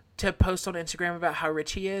post on Instagram about how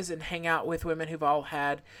rich he is and hang out with women who've all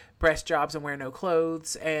had breast jobs and wear no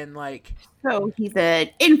clothes and like... So he's an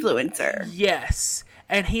influencer. Yes.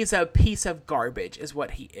 And he's a piece of garbage is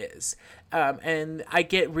what he is. And I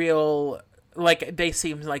get real... Like, they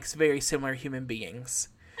seem like very similar human beings.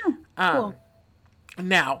 Cool.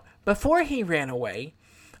 Now, before he ran away,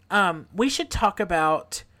 we should talk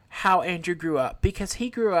about how Andrew grew up. Because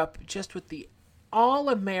he grew up just with the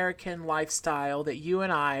all-American lifestyle that you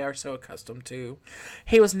and I are so accustomed to.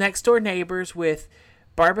 He was next-door neighbors with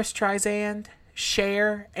Barbra Streisand,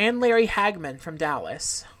 Cher, and Larry Hagman from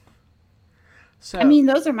Dallas. So, I mean,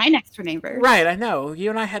 those are my next-door neighbors. Right, I know. You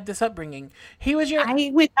and I had this upbringing. He was your...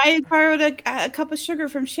 I borrowed a cup of sugar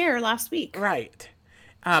from Cher last week. Right.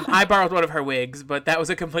 I borrowed one of her wigs, but that was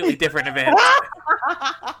a completely different event.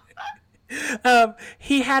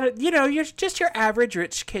 He had, your average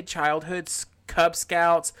rich kid childhood, Cub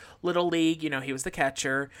Scouts, Little League, he was the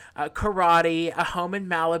catcher, karate, a home in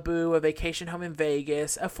Malibu, a vacation home in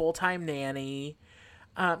Vegas, a full-time nanny,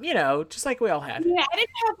 just like we all had. Yeah, I didn't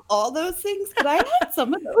have all those things, but I had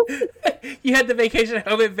some of those. You had the vacation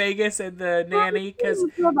home in Vegas and the nanny?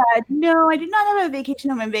 No, I did not have a vacation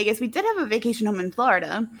home in Vegas. We did have a vacation home in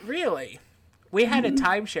Florida. Really? We had a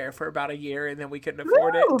timeshare for about a year, and then we couldn't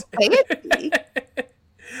afford it.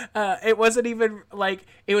 It wasn't even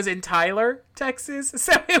it was in Tyler, Texas,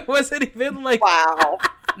 so it wasn't even wow,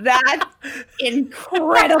 that's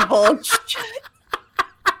incredible.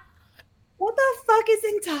 What the fuck is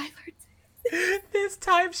in Tyler? This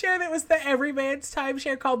timeshare that was the everyman's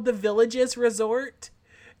timeshare called the Villages Resort.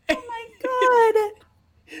 Oh my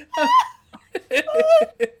god.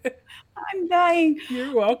 I'm dying.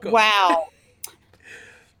 You're welcome. Wow.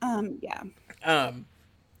 Yeah.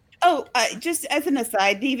 Just as an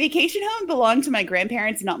aside, the vacation home belonged to my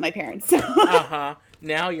grandparents, not my parents.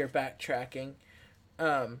 Now you're backtracking.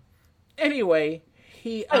 Anyway,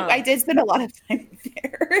 I did spend a lot of time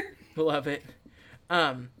there. Love it.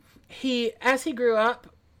 As he grew up,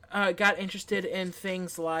 got interested in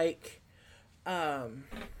things like,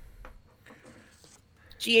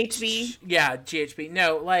 GHB. Yeah, GHB.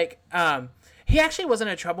 No, he actually wasn't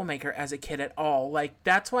a troublemaker as a kid at all.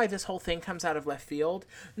 That's why this whole thing comes out of left field.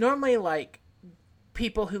 Normally,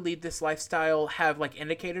 people who lead this lifestyle have,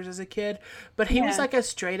 indicators as a kid. But he was, a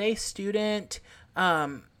straight-A student.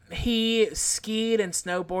 He skied and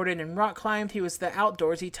snowboarded and rock climbed. He was the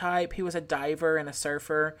outdoorsy type. He was a diver and a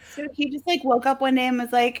surfer. So he just, woke up one day and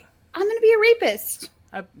was like, I'm going to be a rapist.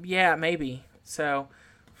 Yeah, maybe. So,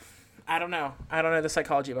 I don't know. I don't know the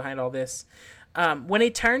psychology behind all this. When he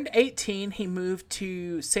turned 18, he moved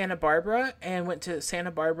to Santa Barbara and went to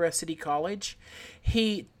Santa Barbara City College.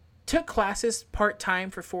 He took classes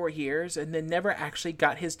part-time for 4 years and then never actually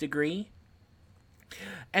got his degree.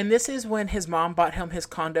 And this is when his mom bought him his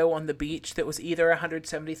condo on the beach that was either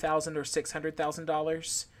 $170,000 or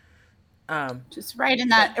 $600,000. Just right in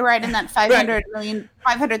that 500 million,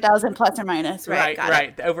 500,000 plus or minus.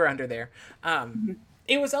 Right. Over under there.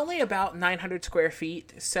 It was only about 900 square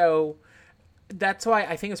feet. So that's why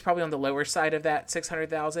I think it's probably on the lower side of that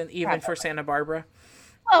 600,000, even for Santa Barbara.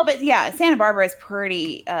 Well, but yeah, Santa Barbara is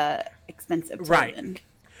pretty expensive to live in.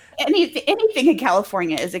 Anything in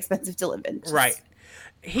California is expensive to live in. Right.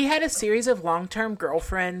 He had a series of long-term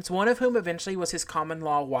girlfriends, one of whom eventually was his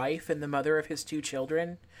common-law wife and the mother of his 2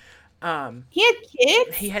 children. He had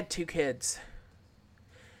kids? He had 2 kids.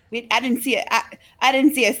 I didn't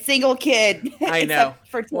see a single kid. I know.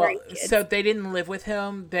 For kids. So they didn't live with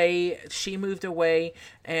him. She moved away,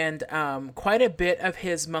 and quite a bit of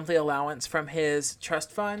his monthly allowance from his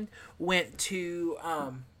trust fund went to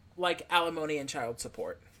alimony and child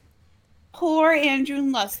support. Poor Andrew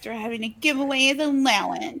Luster having to give away his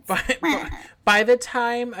allowance. By the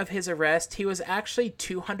time of his arrest, he was actually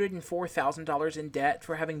 $204,000 in debt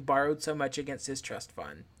for having borrowed so much against his trust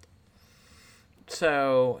fund.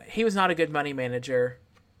 So he was not a good money manager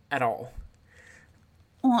at all.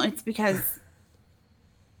 Well, it's because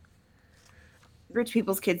rich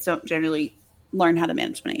people's kids don't generally learn how to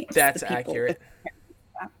manage money. That's accurate.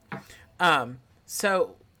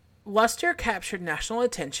 So Luster captured national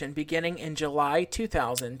attention beginning in July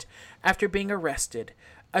 2000 after being arrested.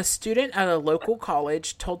 A student at a local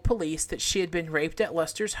college told police that she had been raped at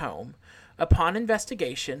Luster's home. Upon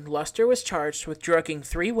investigation, Luster was charged with drugging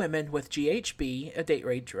 3 women with GHB, a date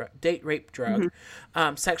rape drug,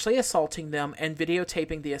 sexually assaulting them, and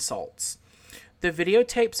videotaping the assaults. The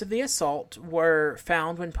videotapes of the assault were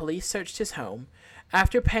found when police searched his home.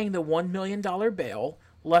 After paying the $1 million bail,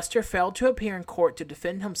 Luster failed to appear in court to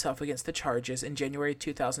defend himself against the charges in January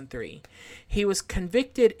 2003. He was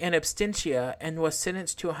convicted in absentia and was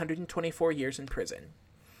sentenced to 124 years in prison.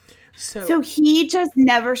 So he just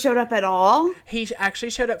never showed up at all? He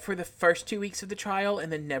actually showed up for the first 2 weeks of the trial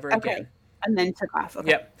and then never again. And then took off.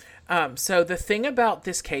 Okay. Yep. So the thing about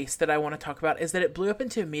this case that I want to talk about is that it blew up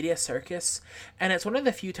into a media circus, and it's one of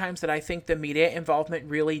the few times that I think the media involvement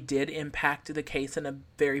really did impact the case in a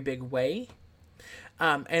very big way.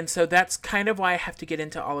 And so that's kind of why I have to get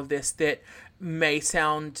into all of this that may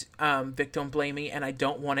sound victim blamey, and I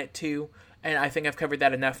don't want it to. And I think I've covered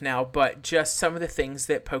that enough now, but just some of the things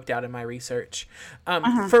that poked out in my research.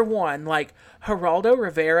 For one, Geraldo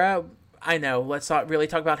Rivera I know. Let's not really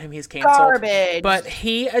talk about him. He's canceled. Garbage. But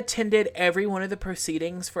he attended every one of the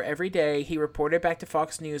proceedings for every day. He reported back to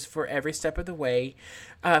Fox News for every step of the way.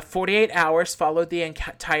 48 hours followed the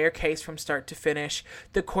entire case from start to finish.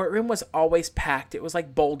 The courtroom was always packed. It was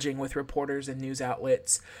like bulging with reporters and news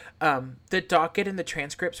outlets. The docket and the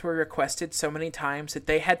transcripts were requested so many times that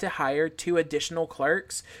they had to hire 2 additional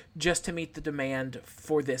clerks just to meet the demand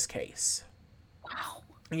for this case. Wow.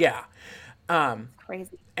 Yeah.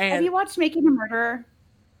 Crazy. And have you watched Making a Murderer?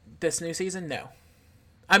 This new season? No.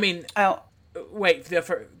 I mean, wait,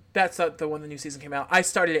 that's not the one the new season came out. I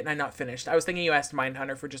started it and I not finished. I was thinking you asked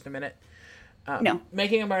Mindhunter for just a minute. No.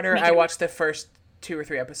 Making a Murderer, I watched the first 2 or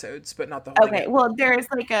 3 episodes, but not the whole thing. Okay, well, there's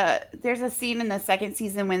a scene in the second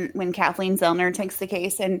season when Kathleen Zellner takes the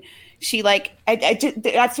case, and she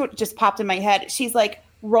that's what just popped in my head. She's like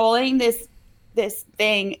rolling this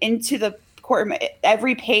thing into the courtroom.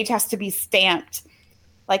 Every page has to be stamped.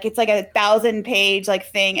 Like it's like a 1,000-page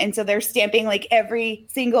thing, and so they're stamping like every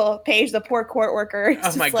single page. The poor court worker.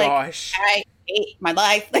 Oh my gosh! I hate my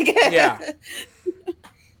life. Yeah.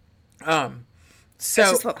 So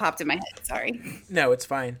it's just what popped in my head. Sorry. No, it's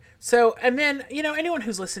fine. So, and then, anyone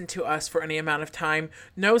who's listened to us for any amount of time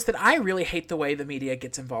knows that I really hate the way the media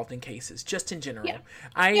gets involved in cases, just in general.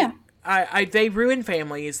 Yeah. They ruin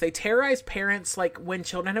families. They terrorize parents. Like when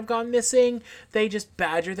children have gone missing, they just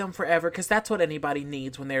badger them forever because that's what anybody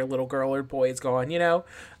needs when their little girl or boy is gone,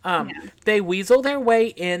 They weasel their way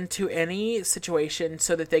into any situation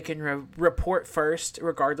so that they can report first,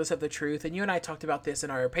 regardless of the truth. And you and I talked about this in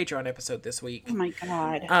our Patreon episode this week. Oh my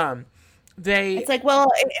God. It's like, well,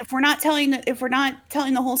 if we're not telling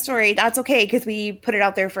the whole story, that's okay because we put it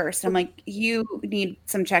out there first. I'm like, you need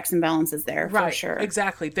some checks and balances there, for sure.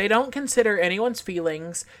 Exactly. They don't consider anyone's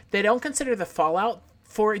feelings. They don't consider the fallout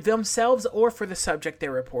for themselves or for the subject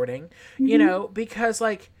they're reporting. Mm-hmm. Because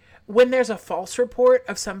when there's a false report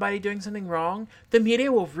of somebody doing something wrong, the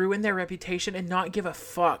media will ruin their reputation and not give a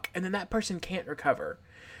fuck, and then that person can't recover.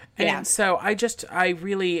 And so I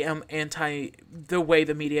really am anti the way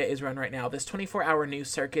the media is run right now. This 24-hour news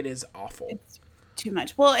circuit is awful. It's too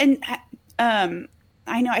much. Well, and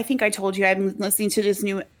I think I told you I'm listening to this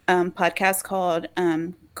new podcast called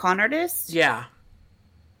Con Artist. Yeah.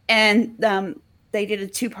 And they did a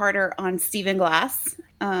 2-parter on Stephen Glass,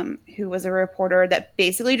 who was a reporter that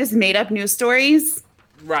basically just made up news stories.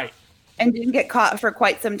 Right. And didn't get caught for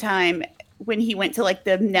quite some time when he went to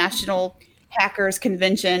the National Hackers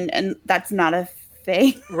Convention, and that's not a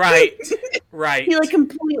thing. Right. He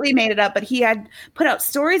completely made it up, but he had put out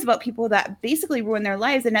stories about people that basically ruined their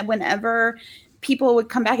lives, and that whenever people would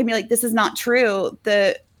come back and be like, this is not true,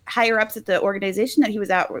 the higher ups at the organization that he was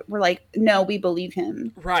at were like, no, we believe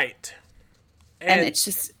him. Right. And it's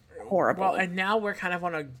just horrible. Well, and now we're kind of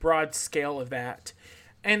on a broad scale of that.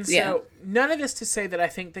 And so none of this to say that I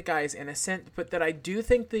think the guy is innocent, but that I do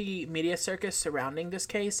think the media circus surrounding this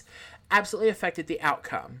case absolutely affected the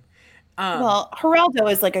outcome. Well,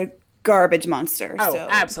 Geraldo is like a garbage monster. Oh, so.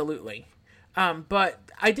 Absolutely. But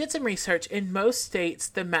I did some research. In most states,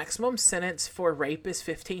 the maximum sentence for rape is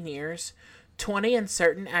 15 years, 20 in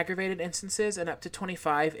certain aggravated instances, and up to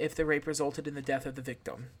 25 if the rape resulted in the death of the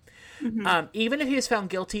victim. Mm-hmm. Even if he was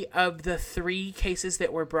found guilty of the 3 cases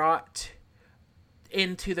that were brought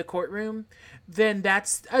into the courtroom, then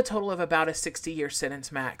that's a total of about a 60-year sentence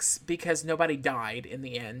max because nobody died in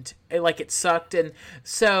the end. It sucked. And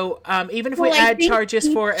so even if we add charges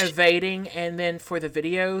for evading and then for the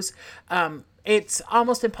videos, it's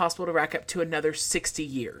almost impossible to rack up to another 60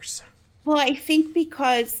 years. Well, I think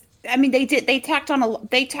because they tacked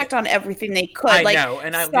on everything they could. I know,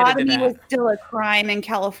 and I'm getting to that. Sodomy was still a crime in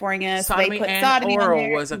California. Sodomy so they put and sodomy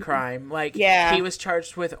oral was a crime. He was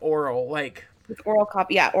charged with oral. With oral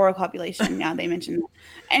copulation. Yeah, they mentioned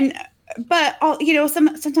that. But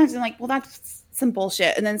sometimes I'm like, well, that's some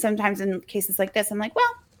bullshit. And then sometimes in cases like this, I'm like,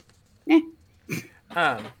 well,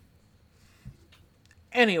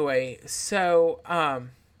 Anyway, so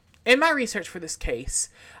in my research for this case,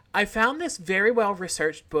 I found this very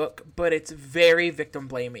well-researched book, but it's very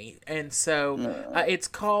victim-blamey. And so it's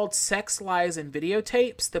called Sex, Lies, and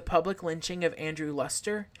Videotapes, The Public Lynching of Andrew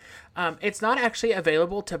Luster. It's not actually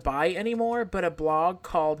available to buy anymore, but a blog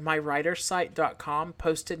called mywritersite.com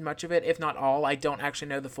posted much of it, if not all. I don't actually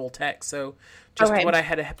know the full text, so just what I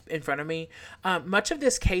had in front of me. Much of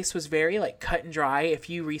this case was very cut and dry. If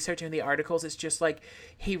you research in the articles, it's just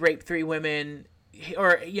he raped 3 women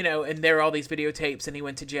and there are all these videotapes and he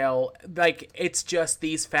went to jail. Like, it's just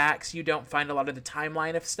these facts. You don't find a lot of the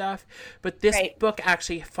timeline of stuff. But this book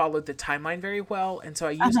actually followed the timeline very well. And so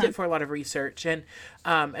I used it for a lot of research. And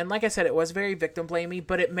like I said, it was very victim blamey,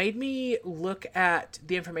 but it made me look at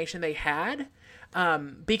the information they had.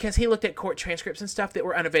 Because he looked at court transcripts and stuff that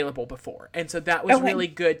were unavailable before. And so that was really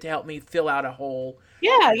good to help me fill out a whole,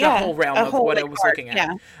 the whole realm of what I was looking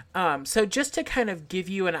at. Yeah. So just to kind of give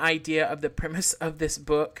you an idea of the premise of this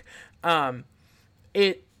book, in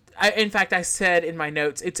fact, I said in my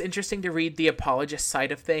notes, it's interesting to read the apologist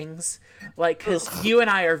side of things. Like, because you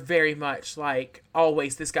and I are very much like,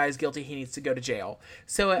 always, this guy's guilty, he needs to go to jail.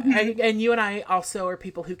 So, and you and I also are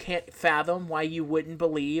people who can't fathom why you wouldn't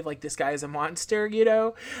believe, like, this guy is a monster,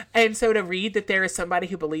 And so to read that there is somebody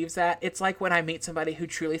who believes that, it's like when I meet somebody who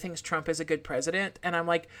truly thinks Trump is a good president, and I'm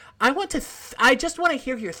like, I just want to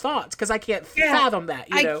hear your thoughts, because I can't fathom that,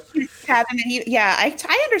 I can't fathom it.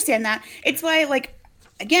 I understand that. It's why, like,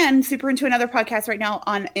 again, super into another podcast right now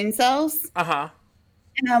on incels.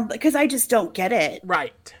 And because I just don't get it.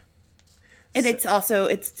 Right. And it's also,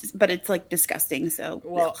 but it's like disgusting. So,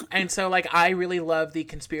 well, and so like, I really love the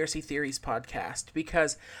Conspiracy Theories podcast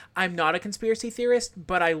because I'm not a conspiracy theorist,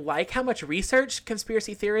 but I like how much research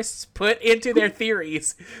conspiracy theorists put into their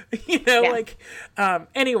theories,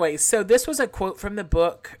 anyway, so this was a quote from the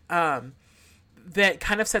book, that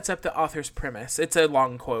kind of sets up the author's premise. It's a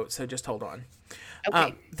long quote, so just hold on.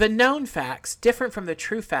 Okay. The known facts, different from the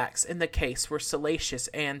true facts in the case, were salacious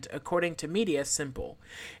and, according to media, simple.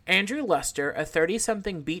 Andrew Luster, a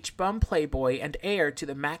 30-something beach bum playboy and heir to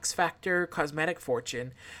the Max Factor cosmetic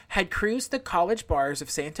fortune, had cruised the college bars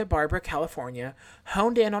of Santa Barbara, California,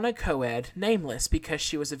 honed in on a co-ed, nameless because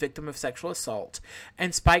she was a victim of sexual assault,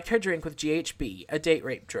 and spiked her drink with GHB, a date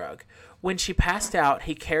rape drug. When she passed out,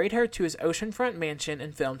 he carried her to his oceanfront mansion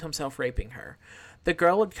and filmed himself raping her. The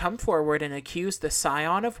girl had come forward and accused the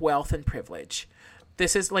scion of wealth and privilege.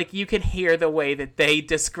 This is, like, you can hear the way that they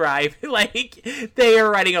describe, like, they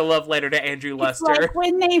are writing a love letter to Andrew Luster. It's like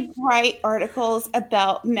when they write articles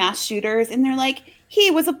about mass shooters and they're like,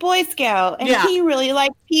 he was a Boy Scout and he really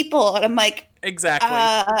liked people. And I'm like, exactly.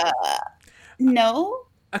 No.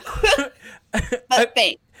 But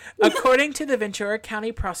thanks. According to the Ventura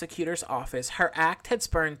County Prosecutor's Office, her act had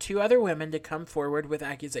spurred 2 other women to come forward with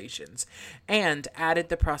accusations, and added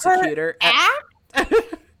the prosecutor. Oh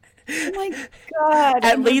my God.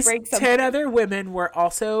 At least 10 other women were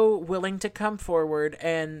also willing to come forward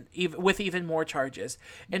and with even more charges.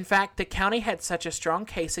 In fact, the county had such a strong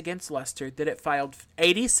case against Luster that it filed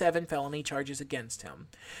 87 felony charges against him.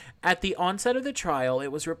 At the onset of the trial,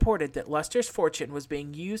 it was reported that Luster's fortune was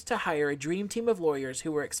being used to hire a dream team of lawyers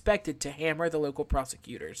who were expected to hammer the local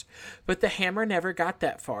prosecutors. But the hammer never got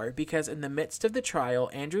that far because in the midst of the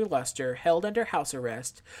trial, Andrew Luster, held under house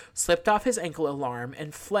arrest, slipped off his ankle alarm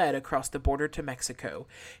and fled across the border to Mexico.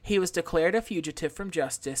 He was declared a fugitive from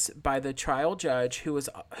justice by the trial judge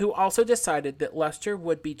who also decided that Luster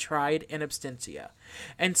would be tried in absentia.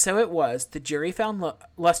 And so it was. The jury found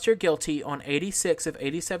Luster guilty on 86 of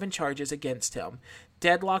 87 charges against him,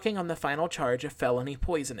 deadlocking on the final charge of felony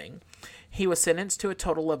poisoning. He was sentenced to a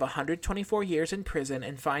total of 124 years in prison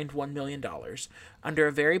and fined $1 million. Under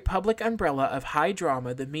a very public umbrella of high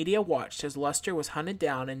drama, the media watched as Luster was hunted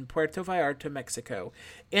down in Puerto Vallarta, Mexico.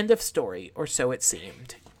 End of story, or so it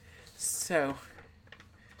seemed. So...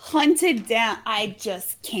 hunted down. I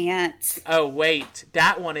just can't. Oh, wait.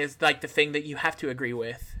 That one is like the thing that you have to agree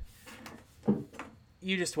with.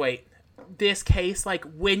 You just wait. This case, like,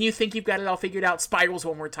 when you think you've got it all figured out, spirals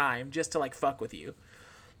one more time just to, like, fuck with you.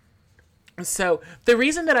 So, the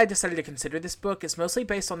reason that I decided to consider this book is mostly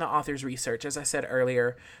based on the author's research. As I said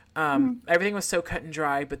earlier, everything was so cut and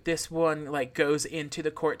dry, but this one, like, goes into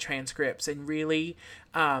the court transcripts and really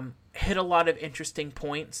hit a lot of interesting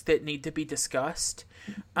points that need to be discussed.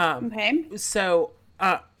 Okay. So,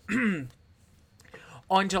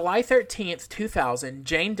 on July 13th, 2000,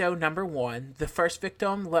 Jane Doe number 1, the first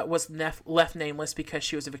victim, was left nameless because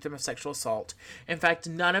she was a victim of sexual assault. In fact,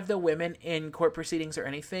 none of the women in court proceedings or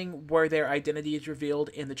anything were their identities revealed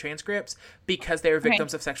in the transcripts because they were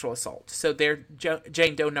victims of sexual assault. So they're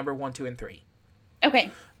Jane Doe number 1, 2, and 3.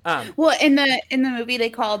 Okay. Well, in the movie, they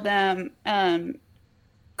called them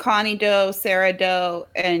Connie Doe, Sarah Doe,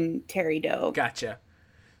 and Terry Doe. Gotcha.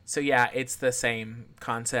 So yeah, it's the same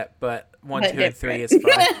concept, but 1, 2, and 3 is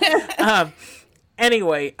fine.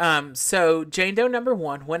 Anyway, so Jane Doe number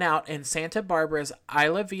 1 went out in Santa Barbara's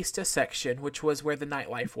Isla Vista section, which was where the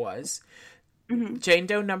nightlife was. Mm-hmm. Jane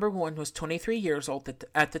Doe number 1 was 23 years old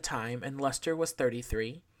at the time, and Luster was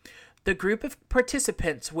 33. The group of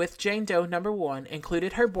participants with Jane Doe number 1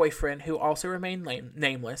 included her boyfriend, who also remained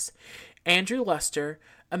nameless, Andrew Luster,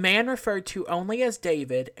 a man referred to only as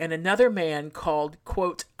David, and another man called,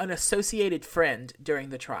 quote, an associated friend during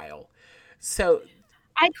the trial. So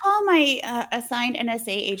I call my assigned NSA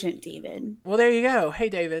agent David. Well, there you go. Hey,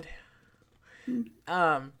 David. And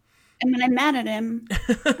when I'm mad at him,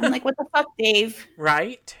 I'm like, what the fuck, Dave?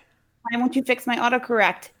 Right? Why won't you fix my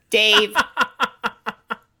autocorrect, Dave?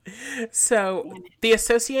 So the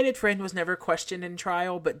associated friend was never questioned in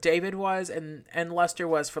trial, but David was, and Luster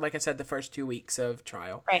was for, like I said, the first 2 weeks of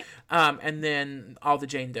trial. Right. And then all the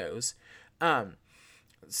Jane Does.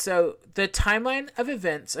 So the timeline of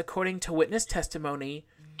events, according to witness testimony.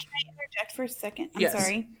 Can I interject for a second? I'm Yes.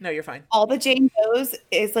 sorry. No, you're fine. All the Jane Does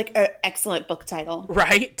is like an excellent book title.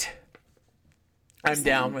 Right? I'm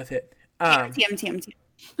down with it. TM.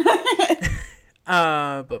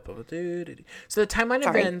 So the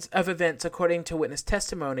timeline of events, according to witness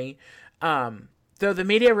testimony, though the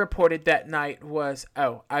media reported that night was...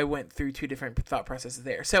 Oh, I went through 2 different thought processes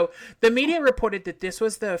there. So the media reported that this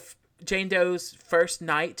was the Jane Doe's first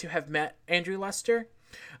night to have met Andrew Luster,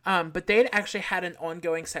 but they had actually had an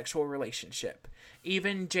ongoing sexual relationship.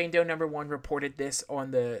 Even Jane Doe number 1 reported this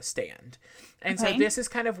on the stand. And so this is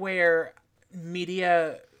kind of where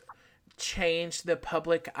media changed the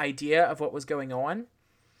public idea of what was going on,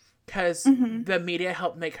 because the media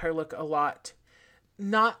helped make her look a lot,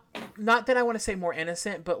 not that I want to say more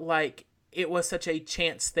innocent, but like it was such a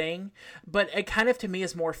chance thing. But it kind of, to me,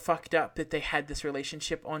 is more fucked up that they had this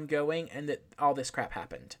relationship ongoing and that all this crap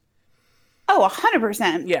happened. Oh,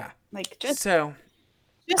 100%. Yeah. Like just so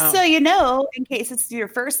you know, in case it's your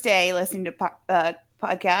first day listening to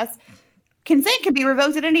podcasts, consent can be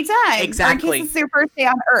revoked at any time. Exactly. Or in case it's your first day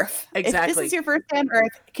on Earth. Exactly. If this is your first day on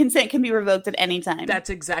Earth, consent can be revoked at any time. That's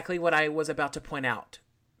exactly what I was about to point out.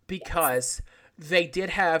 Because they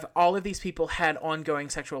did have, all of these people had ongoing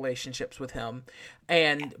sexual relationships with him,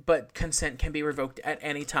 but consent can be revoked at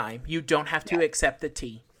any time. You don't have to accept the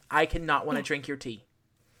tea. I cannot want to drink your tea.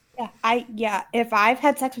 Yeah. If I've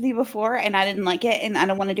had sex with you before and I didn't like it and I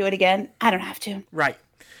don't want to do it again, I don't have to. Right.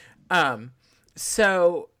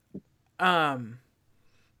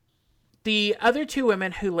 The other 2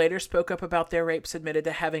 women who later spoke up about their rapes admitted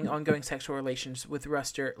to having ongoing sexual relations with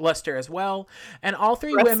Luster as well. And all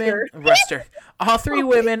 3 women,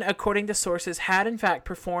 according to sources, had in fact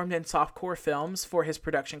performed in softcore films for his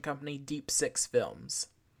production company, Deep Six Films.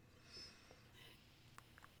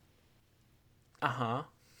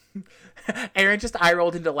 Aaron just eye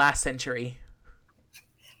rolled into last century.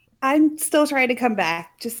 I'm still trying to come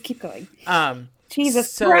back. Just keep going.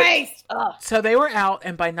 Jesus Christ. Ugh. So they were out,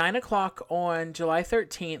 and by 9:00 on July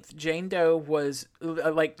 13th, Jane Doe was,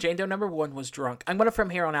 Jane Doe number 1 was drunk. I'm going to from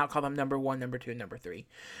here on out call them number 1, number 2, and number 3.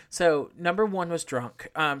 So number 1 was drunk.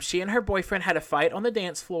 She and her boyfriend had a fight on the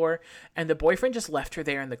dance floor, and the boyfriend just left her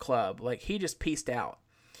there in the club. Like, he just peaced out.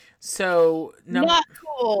 So not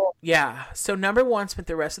cool. Yeah. So number 1 spent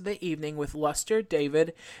the rest of the evening with Luster,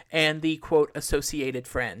 David, and the quote associated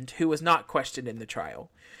friend who was not questioned in the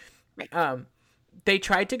trial. Right. They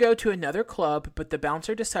tried to go to another club, but the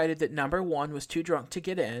bouncer decided that number 1 was too drunk to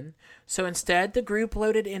get in. So instead, the group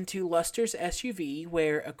loaded into Luster's SUV,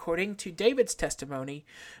 where, according to David's testimony,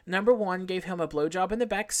 number 1 gave him a blowjob in the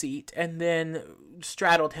back seat and then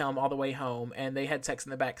straddled him all the way home, and they had sex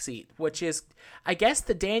in the back seat, which is, I guess,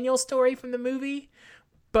 the Daniel story from the movie.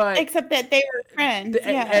 But except that they were friends.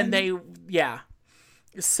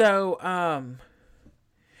 So,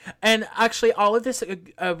 and actually, all of this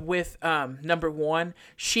with number 1,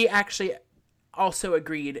 she actually also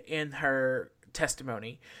agreed in her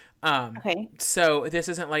testimony. Okay. So this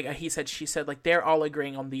isn't like a he said, she said. Like, they're all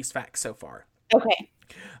agreeing on these facts so far. Okay.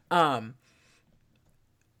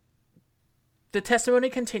 The testimony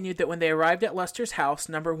continued that when they arrived at Luster's house,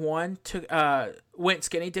 number 1 went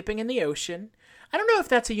skinny dipping in the ocean. I don't know if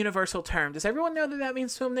that's a universal term. Does everyone know that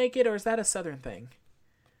means swim naked, or is that a Southern thing?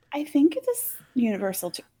 I think it's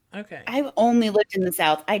universal too. Okay. I've only lived in the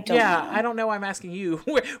South. I don't know. Yeah, I don't know. I'm asking you.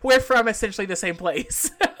 We're from essentially the same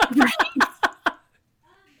place. Right.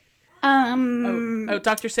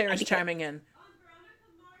 Dr. Sarah's chiming in.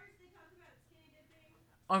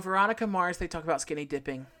 On Veronica Mars, they talk about skinny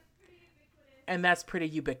dipping. And that's pretty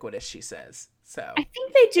ubiquitous, she says. So I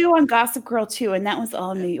think they do on Gossip Girl too, and that was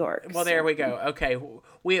all New York. Well, there we go. Okay.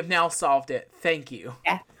 We have now solved it. Thank you.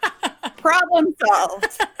 Yeah. Problem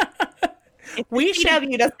solved. If we the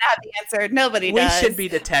CW doesn't have the answer, nobody does. We should be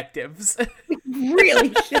detectives. We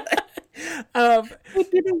really should.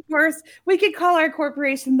 We'd be the worst. We could call our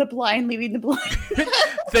corporation the blind leading the blind.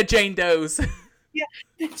 The Jane Does. Yeah,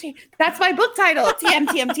 that's my book title. TM,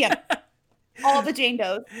 TM, TM. All the Jane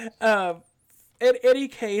Does. In any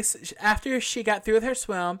case, after she got through with her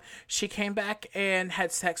swim, she came back and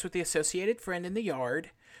had sex with the associated friend in the yard.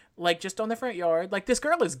 Like, just on the front yard. Like, this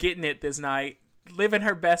girl is getting it this night. Living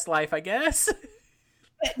her best life, I guess.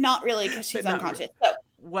 But not really, because she's unconscious. So,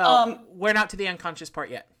 well, we're not to the unconscious part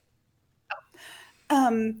yet.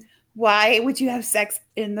 Why would you have sex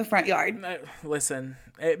in the front yard? Listen,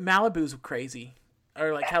 Malibu's crazy.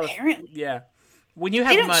 Or like Apparently. Yeah. When you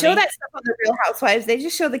have they don't money, show that stuff on the Real Housewives. They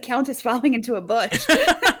just show the Countess falling into a bush.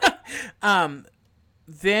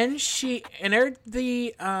 Then she entered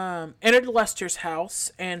Lester's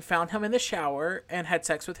house and found him in the shower and had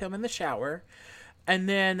sex with him in the shower. And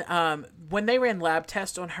then when they ran lab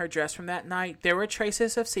tests on her dress from that night, there were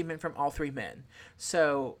traces of semen from all three men.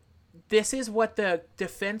 So this is what the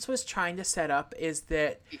defense was trying to set up, is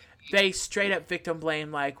that they straight up victim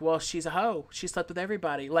blame, like, well, she's a hoe. She slept with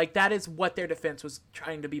everybody. Like, that is what their defense was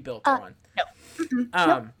trying to be built on.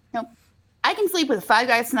 No. Nope. I can sleep with 5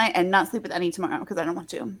 guys tonight and not sleep with any tomorrow because I don't want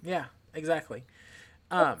to. Yeah, exactly.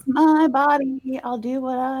 It's my body. I'll do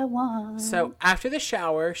what I want. So after the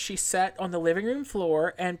shower, she sat on the living room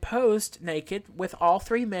floor and posed naked with all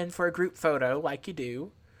three men for a group photo, like you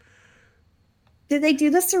do. Did they do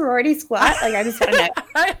the sorority squat? Like, I just want to know.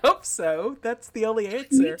 I hope so. That's the only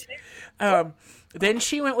answer. Then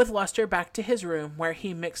she went with Lester back to his room, where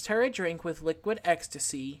he mixed her a drink with liquid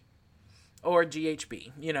ecstasy, or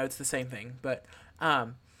GHB. You know, it's the same thing. But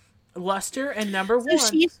Lester and number one.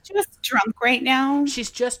 So she's just drunk right now?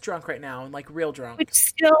 She's just drunk right now, and like real drunk. Which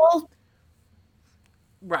still.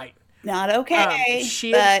 Right. Not okay.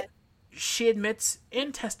 She admits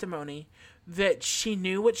in testimony that she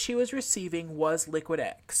knew what she was receiving was Liquid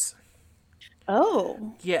X.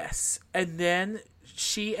 Oh. Yes. And then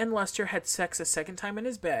she and Lester had sex a second time in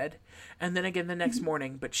his bed, and then again the next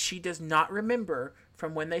morning, but she does not remember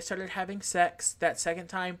from when they started having sex that second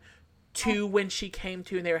time to when she came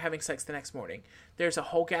to and they were having sex the next morning. There's a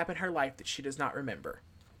whole gap in her life that she does not remember.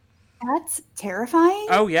 That's terrifying.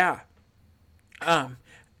 Oh, yeah.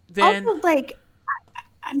 Then also, like,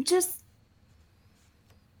 I'm just,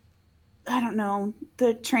 I don't know.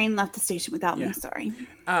 The train left the station without me. Sorry.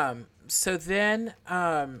 So then,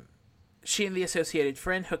 she and the associated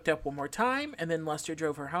friend hooked up one more time, and then Lester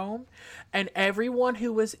drove her home. And everyone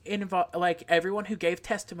who was involved, like everyone who gave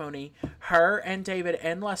testimony, her and David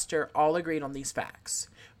and Lester all agreed on these facts.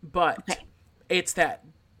 But it's that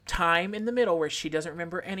time in the middle where she doesn't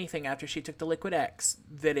remember anything after she took the Liquid X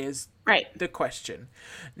that is the question.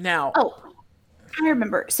 Now, I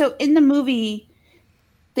remember. So in the movie,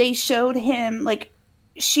 they showed him like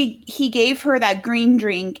he gave her that green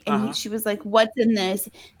drink and she was like, what's in this?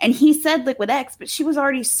 And he said Liquid X, but she was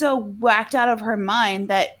already so whacked out of her mind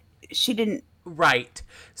that she didn't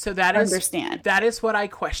so understand. That is what I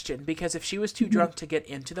questioned, because if she was too drunk to get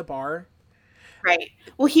into the bar.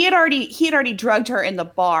 Well, he had already drugged her in the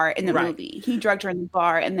bar in the movie. He drugged her in the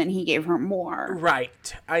bar and then he gave her more.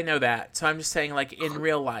 I know that. So I'm just saying, like, in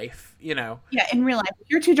real life, you know. Yeah, in real life. If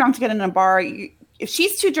you're too drunk to get in a bar, if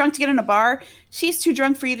she's too drunk to get in a bar, she's too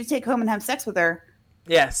drunk for you to take home and have sex with her.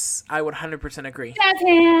 Yes, I would 100% agree. Jazz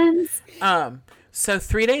hands. So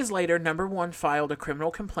 3 days later, number one filed a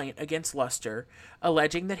criminal complaint against Lester,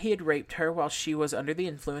 alleging that he had raped her while she was under the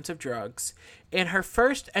influence of drugs. In her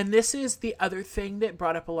first, and this is the other thing that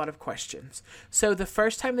brought up a lot of questions. So the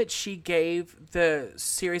first time that she gave the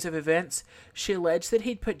series of events, she alleged that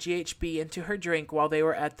he'd put GHB into her drink while they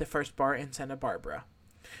were at the first bar in Santa Barbara.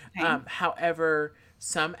 However,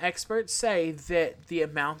 some experts say that the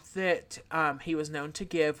amount that he was known to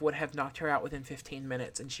give would have knocked her out within 15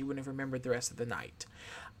 minutes and she wouldn't have remembered the rest of the night.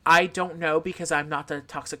 I don't know, because I'm not the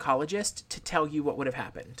toxicologist to tell you what would have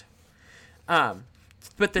happened.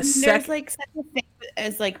 But there's like such a thing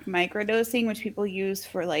as like microdosing, which people use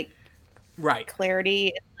for like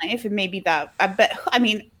clarity in life, and maybe that. I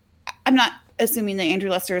mean, I'm not assuming that Andrew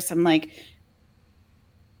Lester is some like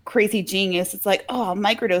crazy genius. It's like, oh, I'll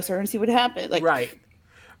microdose her and see what happens. Like,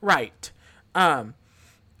 right.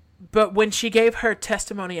 But when she gave her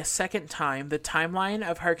testimony a second time, the timeline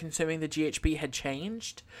of her consuming the GHB had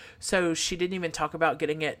changed. So she didn't even talk about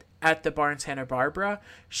getting it at the bar in Santa Barbara.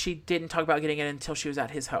 She didn't talk about getting it until she was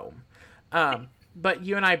at his home. But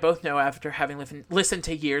you and I both know, after having listened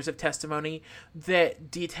to years of testimony,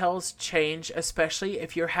 that details change, especially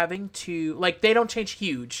if you're having to, like, they don't change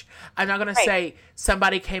huge. I'm not going to say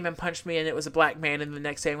somebody came and punched me and it was a black man, and the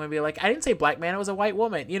next day I'm going to be like, I didn't say black man, it was a white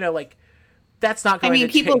woman. You know, like, that's not going to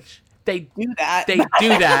change. They do that. They do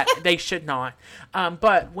that. They should not.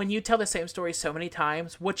 But when you tell the same story so many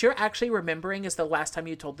times, what you're actually remembering is the last time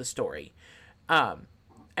you told the story.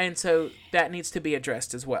 And so that needs to be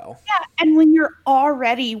addressed as well. Yeah, and when you're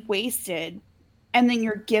already wasted and then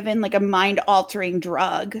you're given like a mind-altering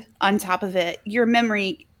drug on top of it, your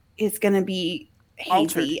memory is going to be hazy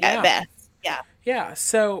Altered, at best. Yeah. Yeah,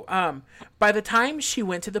 so by the time she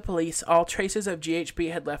went to the police, all traces of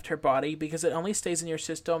GHB had left her body because it only stays in your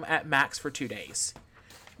system at max for 2 days.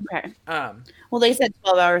 Okay. Well, they said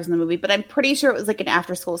 12 hours in the movie, but I'm pretty sure it was like an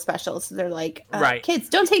after-school special. So they're like, right. Kids,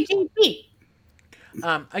 don't take GHB.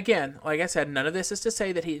 Again, like I said, none of this is to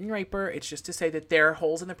say that he didn't rape her. It's just to say that there are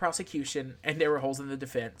holes in the prosecution and there were holes in the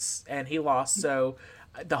defense. And he lost, so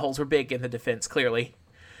the holes were big in the defense, clearly.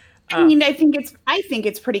 I mean, I think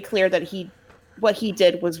it's pretty clear that what he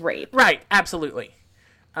did was rape. Right, absolutely.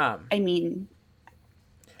 I mean,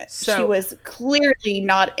 she was clearly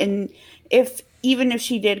not even if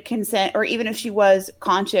she did consent, or even if she was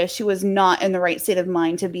conscious, she was not in the right state of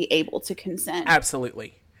mind to be able to consent.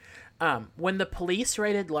 Absolutely. When the police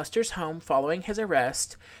raided Luster's home following his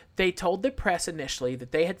arrest, they told the press initially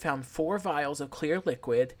that they had found 4 vials of clear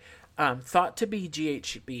liquid, thought to be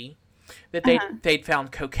GHB, that they'd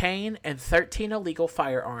found cocaine and 13 illegal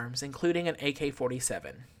firearms, including an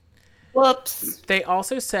AK-47. Whoops. They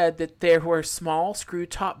also said that there were small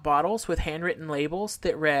screw-top bottles with handwritten labels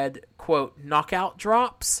that read, quote, knockout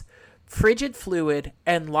drops, frigid fluid,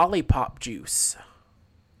 and lollipop juice.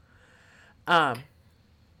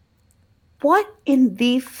 What in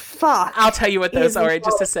the fuck? I'll tell you what those are in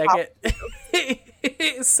just a second.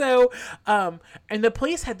 So, and the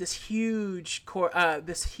police had this huge, what's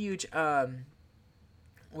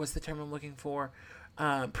the term I'm looking for?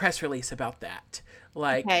 Press release about that.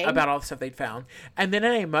 About all the stuff they'd found. And then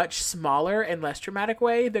in a much smaller and less dramatic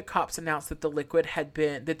way, the cops announced that the liquid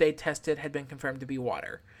that they tested had been confirmed to be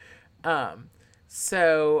water.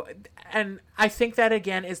 So, and I think that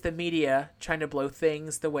again is the media trying to blow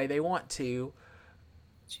things the way they want to.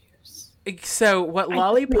 Juice. So what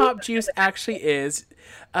lollipop juice actually is,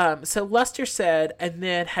 so Luster said, and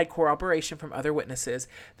then had corroboration from other witnesses,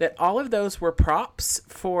 that all of those were props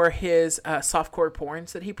for his softcore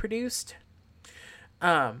porns that he produced.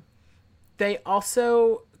 They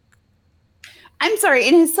also... I'm sorry,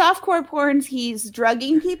 in his softcore porns, he's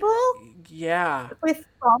drugging people? Yeah. With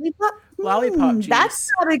lollipop juice. That's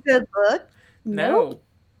not a good look. No.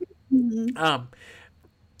 Mm-hmm.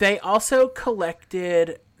 They also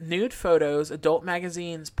collected nude photos, adult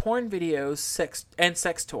magazines, porn videos,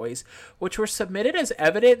 sex toys, which were submitted as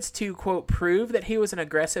evidence to, quote, prove that he was an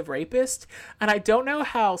aggressive rapist. And I don't know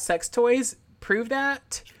how sex toys prove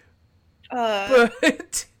that.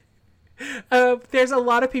 But there's a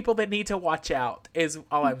lot of people that need to watch out, is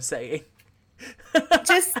all I'm saying.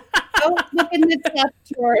 Just go look in the top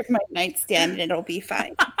drawer of my nightstand and it'll be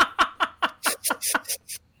fine.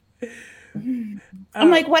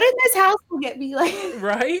 I'm like, what in this house will get me like...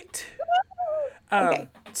 Right? Okay.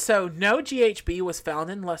 So no GHB was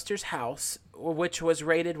found in Luster's house, which was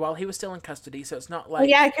raided while he was still in custody, so it's not like... Well,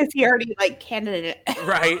 yeah, because he already, handed it.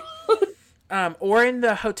 Right. Or in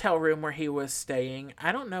the hotel room where he was staying.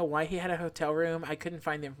 I don't know why he had a hotel room. I couldn't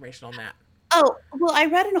find the information on that. Oh, well, I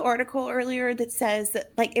read an article earlier that says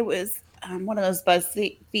that, it was one of those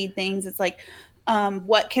BuzzFeed things. It's like,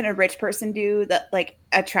 what can a rich person do that,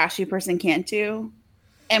 a trashy person can't do?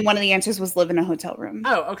 And one of the answers was live in a hotel room.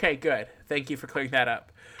 Oh, okay, good. Thank you for clearing that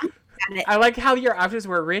up. I like how your options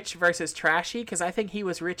were rich versus trashy, because I think he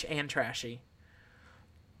was rich and trashy.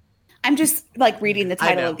 I'm just, reading the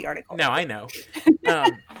title of the article. No, I know.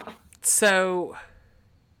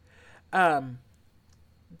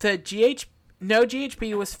 No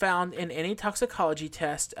GHB was found in any toxicology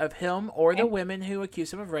test of him or the women who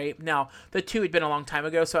accused him of rape. Now, the 2 had been a long time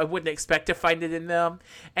ago, so I wouldn't expect to find it in them.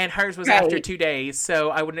 And hers was after 2 days,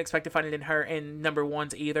 so I wouldn't expect to find it in her in number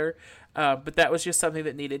 1s either. But that was just something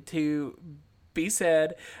that needed to be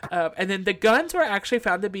said. And then the guns were actually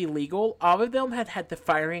found to be legal. All of them had the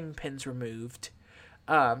firing pins removed.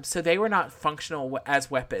 So they were not functional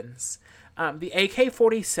as weapons. The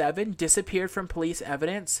AK-47 disappeared from police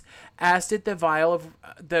evidence, as did the vial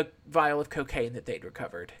of cocaine that they'd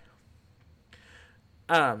recovered.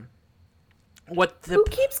 Who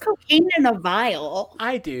keeps cocaine in a vial?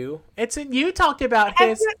 I do. You talked about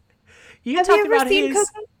have you ever seen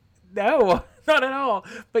cocaine? No, not at all.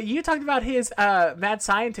 But you talked about his Mad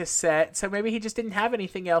Scientist set, so maybe he just didn't have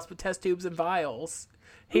anything else but test tubes and vials.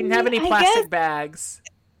 He didn't have any plastic bags.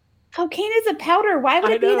 Cocaine is a powder. Why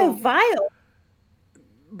would it be in a vial?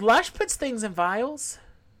 Lush puts things in vials.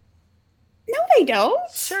 No, they don't.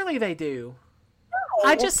 Surely they do. No.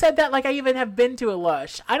 I just said that like I even have been to a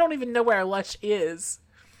Lush. I don't even know where a Lush is.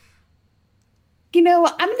 You know,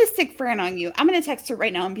 I'm going to stick Fran on you. I'm going to text her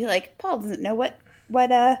right now and be like, Paul doesn't know what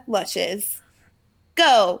Lush is.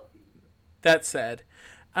 Go. That said,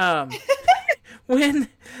 when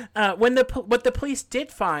what the police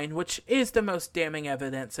did find, which is the most damning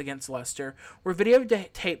evidence against Lester, were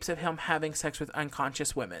videotapes of him having sex with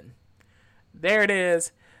unconscious women. There it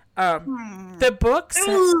is. The book,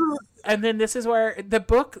 and then this is where the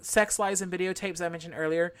book Sex, Lies, and Videotapes I mentioned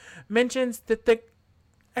earlier mentions that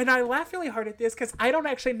and I laugh really hard at this because I don't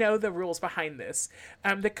actually know the rules behind this.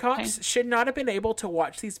 The cops should not have been able to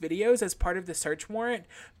watch these videos as part of the search warrant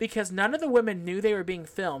because none of the women knew they were being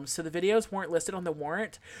filmed, so the videos weren't listed on the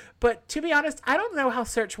warrant. But to be honest, I don't know how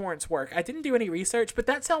search warrants work. I didn't do any research, but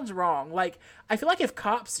that sounds wrong. Like, I feel like if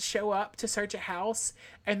cops show up to search a house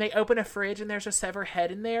and they open a fridge and there's a severed head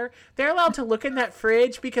in there, they're allowed to look in that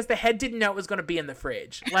fridge because the head didn't know it was going to be in the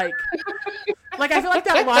fridge. Like I feel like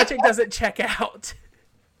that logic doesn't check out.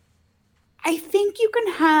 I think you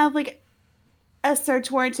can have like a search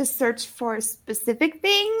warrant to search for specific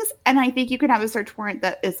things, and I think you can have a search warrant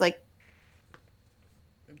that is like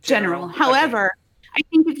general. However, I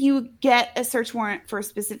think if you get a search warrant for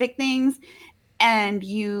specific things and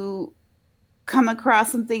you come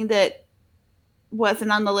across something that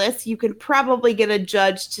wasn't on the list, you could probably get a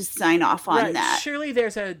judge to sign off on that. Surely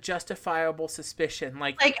there's a justifiable suspicion.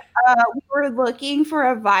 Like we were looking for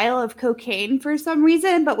a vial of cocaine for some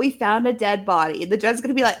reason, but we found a dead body. The judge's going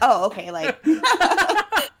to be like, oh, okay. Like,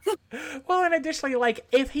 well, and additionally, like,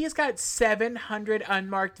 if he's got 700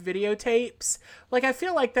 unmarked videotapes, like, I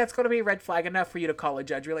feel like that's going to be a red flag enough for you to call a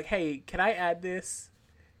judge. You're like, hey, can I add this?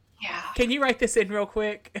 Yeah. Can you write this in real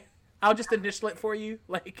quick? I'll just initial it for you.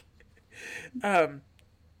 Like,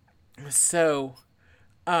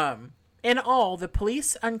 in all, the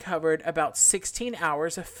police uncovered about 16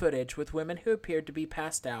 hours of footage with women who appeared to be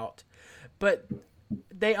passed out, but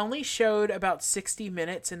they only showed about 60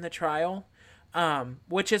 minutes in the trial,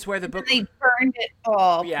 which is where the book... They burned it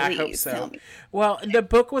all. Yeah, I hope so. Well, the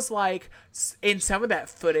book was like, in some of that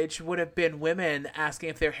footage would have been women asking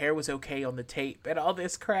if their hair was okay on the tape and all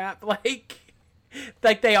this crap. Like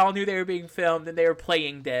they all knew they were being filmed and they were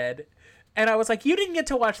playing dead. And I was like, you didn't get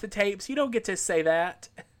to watch the tapes. You don't get to say that.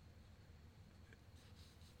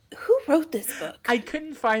 Who wrote this book? I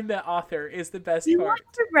couldn't find the author is the best you part. Want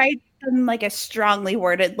to write them like a strongly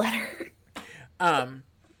worded letter. The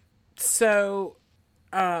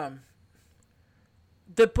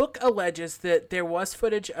book alleges that there was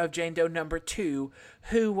footage of Jane Doe number 2,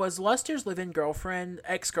 who was Lester's live-in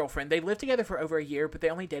ex-girlfriend. They lived together for over a year, but they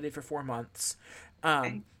only dated for 4 months.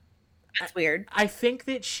 Okay. That's weird. I think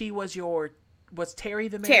that she was Terry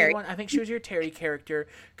the main one? I think she was your Terry character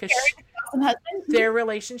because their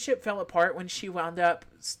relationship fell apart when she wound up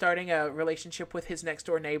starting a relationship with his next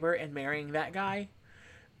door neighbor and marrying that guy.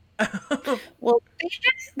 Well, they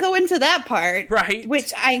didn't go into that part, right?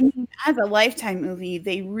 Which I mean, as a Lifetime movie,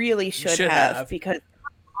 they really should have because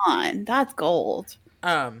come on, that's gold.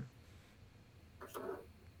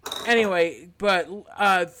 Anyway, but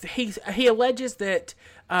he alleges that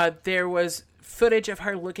there was footage of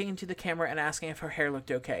her looking into the camera and asking if her hair looked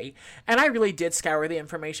okay. And I really did scour the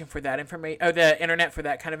information for that the internet for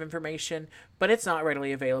that kind of information, but it's not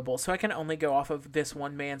readily available. So I can only go off of this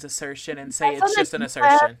one man's assertion and say it's just an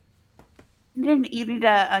assertion. You need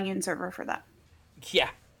an Onion server for that. Yeah.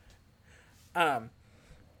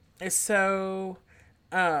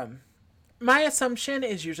 My assumption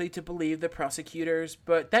is usually to believe the prosecutors,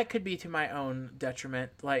 but that could be to my own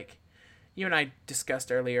detriment. Like you and I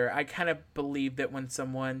discussed earlier, I kind of believe that when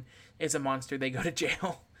someone is a monster, they go to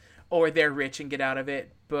jail or they're rich and get out of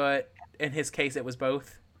it. But in his case, it was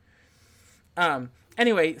both.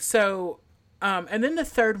 Anyway, and then the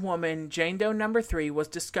third woman, Jane Doe number 3, was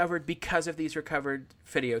discovered because of these recovered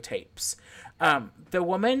videotapes. The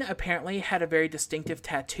woman apparently had a very distinctive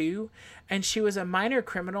tattoo, and she was a minor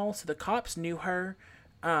criminal, so the cops knew her.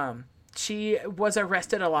 She was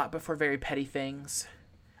arrested a lot, but for very petty things.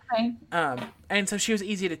 Okay. And so she was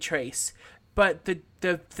easy to trace. But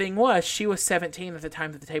the thing was, she was 17 at the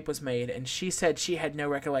time that the tape was made, and she said she had no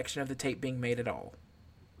recollection of the tape being made at all.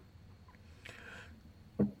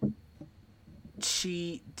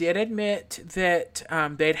 She did admit that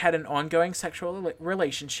they'd had an ongoing sexual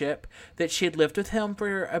relationship, that she had lived with him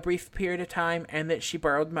for a brief period of time, and that she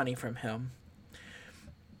borrowed money from him.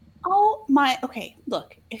 Oh my, okay,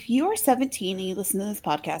 look, if you are 17 and you listen to this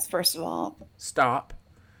podcast, first of all... Stop.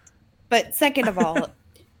 But second of all,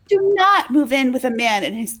 do not move in with a man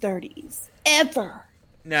in his 30s. Ever.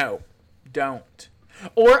 No, don't.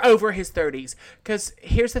 Or over his 30s. Because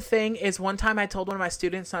here's the thing, is one time I told one of my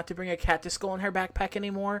students not to bring a cat to school in her backpack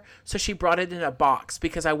anymore, so she brought it in a box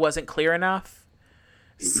because I wasn't clear enough.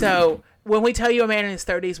 So when we tell you a man in his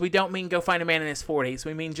 30s, we don't mean go find a man in his 40s.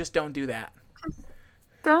 We mean just don't do that.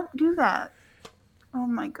 Don't do that. Oh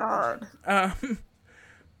my God.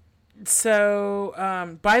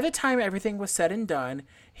 So by the time everything was said and done,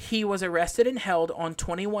 he was arrested and held on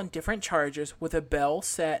 21 different charges with a bail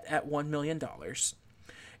set at $1 million.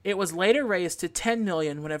 It was later raised to $10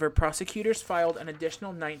 million whenever prosecutors filed an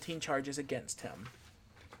additional 19 charges against him.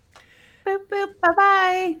 Boop, boop,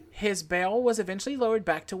 bye-bye. His bail was eventually lowered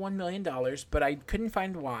back to $1 million, but I couldn't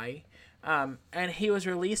find why. And he was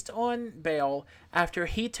released on bail after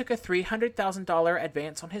he took a $300,000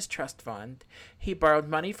 advance on his trust fund. He borrowed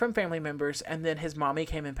money from family members, and then his mommy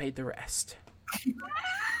came and paid the rest.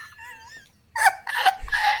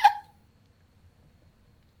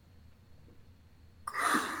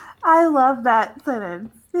 I love that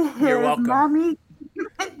sentence. You're welcome. Mommy.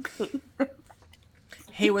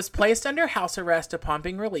 He was placed under house arrest upon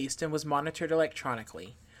being released and was monitored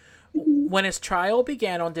electronically. When his trial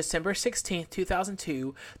began on December 16th,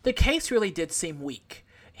 2002, the case really did seem weak.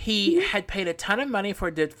 He had paid a ton of money for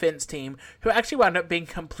a defense team who actually wound up being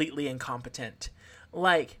completely incompetent.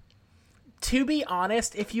 Like, to be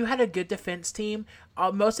honest, if you had a good defense team,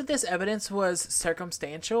 most of this evidence was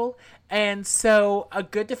circumstantial, and so a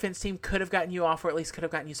good defense team could have gotten you off, or at least could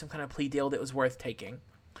have gotten you some kind of plea deal that was worth taking.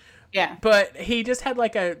 Yeah. But he just had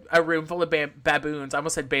like a room full of baboons. I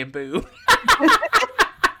almost said bamboo.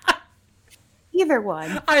 Either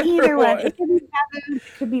one. Either one. It could be baboon,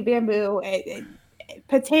 it could be bamboo.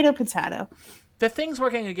 Potato. The things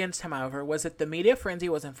working against him, however, was that the media frenzy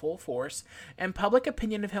was in full force, and public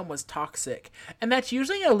opinion of him was toxic. And that's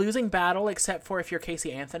usually a losing battle, except for if you're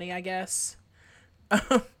Casey Anthony, I guess.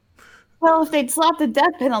 Well, if they'd slapped the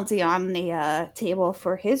death penalty on the table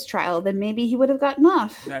for his trial, then maybe he would have gotten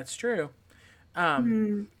off. That's true.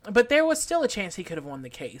 But there was still a chance he could have won the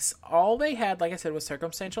case. All they had, like I said, was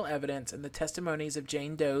circumstantial evidence and the testimonies of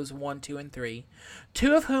Jane Doe's 1, 2, and 3,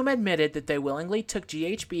 two of whom admitted that they willingly took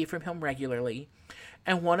GHB from him regularly,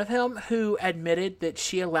 and one of them who admitted that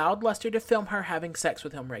she allowed Lester to film her having sex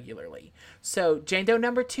with him regularly. So Jane Doe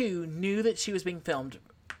number 2 knew that she was being filmed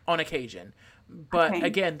on occasion. But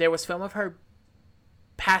again, there was film of her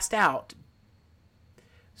passed out.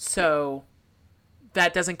 So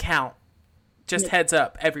that doesn't count. Just heads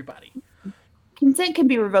up, everybody. Consent can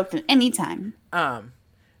be revoked at any time.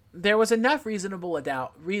 There was enough reasonable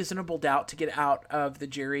doubt to get out of the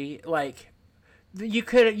jury. Like, you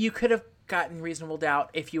could have gotten reasonable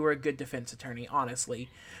doubt if you were a good defense attorney, honestly.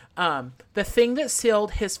 The thing that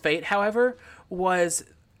sealed his fate, however,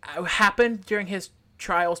 happened during his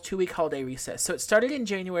trial's 2-week holiday recess. So it started in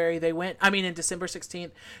January. In December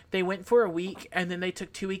 16th. They went for a week, and then they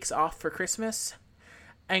took 2 weeks off for Christmas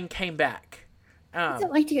and came back. What's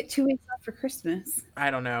it like to get 2 weeks off for Christmas?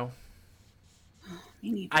 I don't know.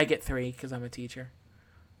 Me neither. I get 3 because I'm a teacher.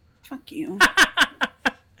 Fuck you.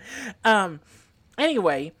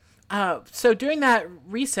 Anyway, so during that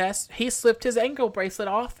recess, he slipped his ankle bracelet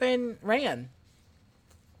off and ran.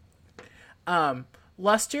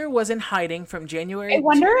 Luster was in hiding from January. I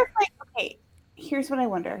wonder if, here's what I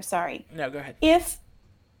wonder. Sorry. No, go ahead.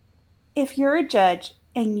 If you're a judge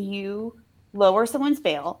and you lower someone's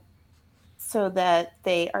bail so that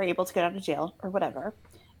they are able to get out of jail or whatever,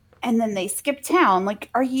 and then they skip town,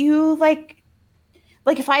 are you like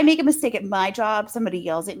if I make a mistake at my job, somebody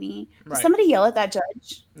yells at me. Right. Does somebody yell at that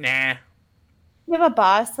judge? Nah. You have a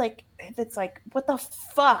boss that's like, what the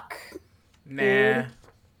fuck? Nah. Dude?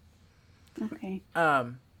 Okay.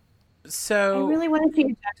 So I really want to see a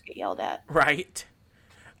judge get yelled at. Right.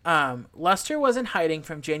 Luster was in hiding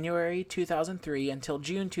from January 2003 until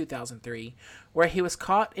June 2003, where he was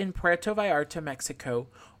caught in Puerto Vallarta, Mexico,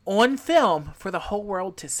 on film for the whole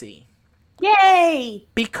world to see. Yay!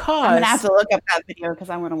 Because I'm gonna have to look up that video because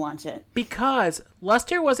I want to watch it. Because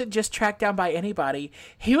Luster wasn't just tracked down by anybody;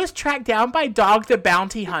 he was tracked down by Dog the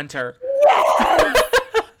Bounty Hunter. Yes!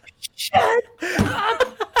 Shut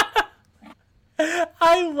up!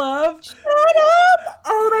 I love. Shut up!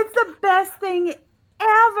 Oh, that's the best thing ever.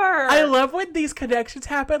 I love when these connections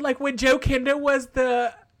happen. Like when Joe Kenda was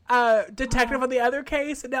the detective on the other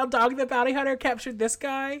case, and now Dog the Bounty Hunter captured this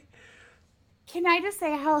guy. Can I just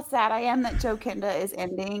say how sad I am that Joe Kenda is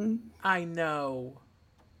ending? I know.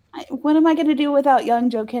 What am I going to do without young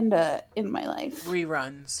Joe Kenda in my life?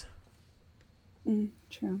 Reruns.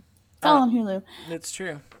 True. It's all on Hulu. It's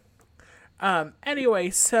true. Anyway,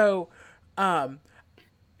 so I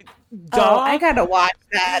gotta watch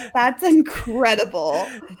that. That's incredible.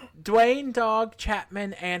 Dwayne Dog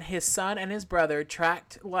Chapman and his son and his brother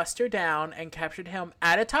tracked Luster down and captured him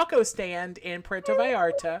at a taco stand in Puerto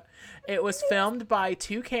Vallarta. It was filmed by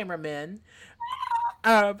 2 cameramen.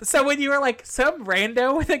 So when you were like some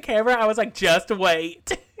rando with a camera, I was like, just wait.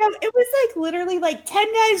 Yeah, it was like literally like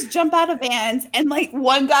 10 guys jump out of vans and like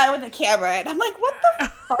one guy with a camera. And I'm like, what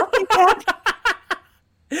the fuck is that?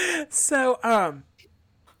 So,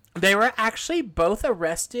 they were actually both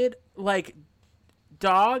arrested, like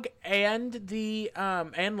Dog and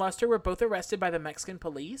and Luster were both arrested by the Mexican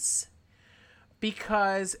police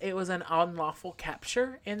because it was an unlawful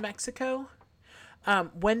capture in Mexico.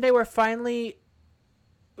 When they were finally,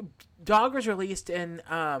 Dog was released and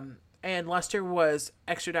Luster was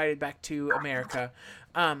extradited back to America.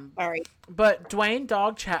 Sorry. But Dwayne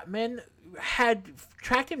Dog Chapman had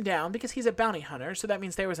tracked him down because he's a bounty hunter, so that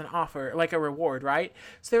means there was an offer, like a reward, right?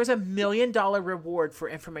 So there was $1 million reward for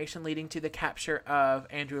information leading to the capture of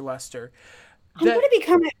Andrew Luster. I'm going to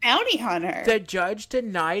become a bounty hunter. The judge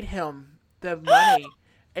denied him the money.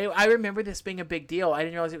 I remember this being a big deal. I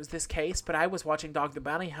didn't realize it was this case, but I was watching Dog the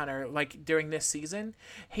Bounty Hunter like during this season.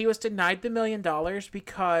 He was denied the $1 million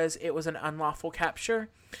because it was an unlawful capture.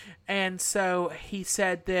 And so he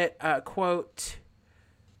said that, quote,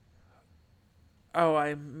 oh,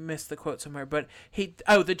 I missed the quote somewhere, but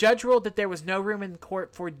the judge ruled that there was no room in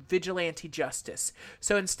court for vigilante justice.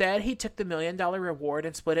 So instead, he took the $1 million reward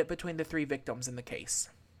and split it between the 3 victims in the case.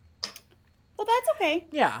 Well, that's okay.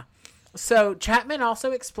 Yeah. So Chapman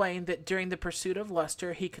also explained that during the pursuit of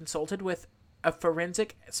Luster, he consulted with a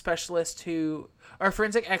forensic expert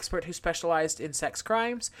who specialized in sex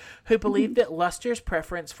crimes, who believed that Luster's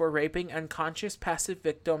preference for raping unconscious passive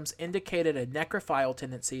victims indicated a necrophile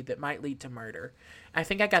tendency that might lead to murder. I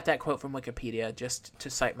think I got that quote from Wikipedia just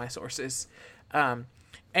to cite my sources. And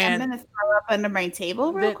I'm going to throw up under my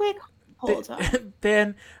table real quick. Hold on.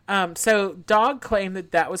 Then, so Dog claimed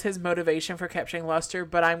that was his motivation for capturing Luster,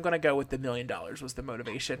 but I'm going to go with the $1 million was the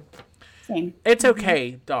motivation. Same. It's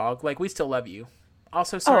okay, Dog. Like, we still love you.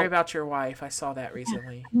 Also, sorry about your wife. I saw that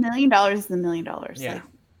recently. $1 million is $1 million. Yeah.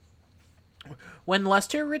 Like. When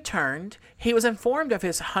Luster returned, he was informed of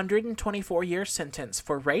his 124-year sentence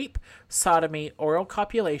for rape, sodomy, oral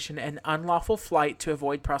copulation, and unlawful flight to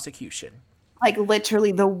avoid prosecution. Like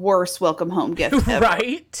literally the worst welcome home gift ever.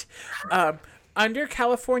 Right? Under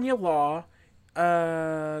California law,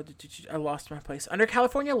 I lost my place. Under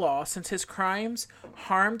California law, since his crimes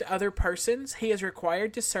harmed other persons, he is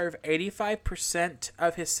required to serve 85%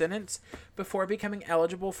 of his sentence before becoming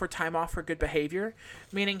eligible for time off for good behavior,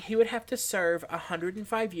 meaning he would have to serve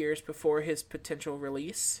 105 years before his potential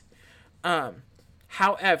release.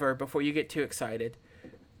 However, before you get too excited.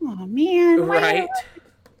 Oh, man. Right?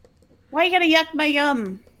 Why you gotta yuck my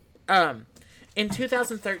yum? In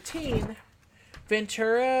 2013,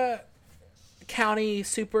 Ventura County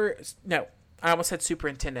I almost said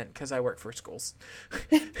superintendent because I work for schools.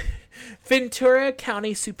 Ventura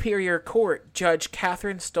County Superior Court Judge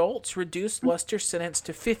Catherine Stoltz reduced Luster's sentence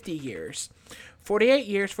to 50 years, 48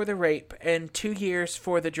 years for the rape, and 2 years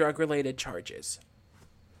for the drug-related charges.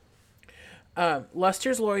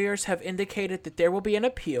 Luster's lawyers have indicated that there will be an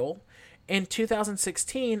appeal. In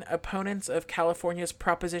 2016, opponents of California's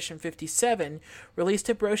Proposition 57 released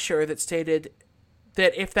a brochure that stated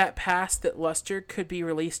that if that passed, that Luster could be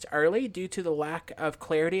released early due to the lack of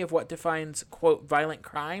clarity of what defines, quote, violent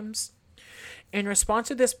crimes. In response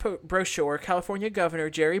to this brochure, California Governor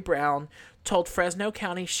Jerry Brown told Fresno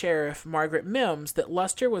County Sheriff Margaret Mims that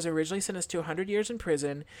Luster was originally sentenced to 100 years in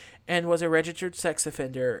prison and was a registered sex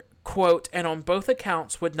offender, quote, and on both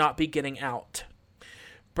accounts would not be getting out.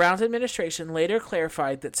 Brown's administration later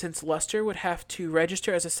clarified that since Luster would have to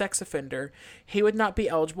register as a sex offender, he would not be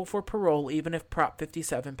eligible for parole even if Prop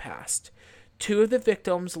 57 passed. 2 of the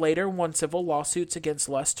victims later won civil lawsuits against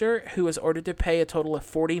Luster, who was ordered to pay a total of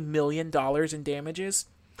 $40 million in damages.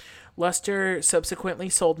 Luster subsequently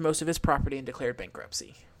sold most of his property and declared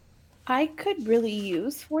bankruptcy. I could really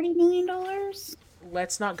use $40 million.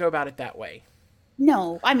 Let's not go about it that way.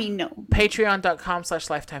 No, I mean, no.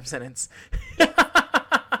 Patreon.com/lifetime sentence.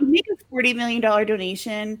 You make a $40 million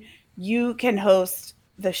donation, you can host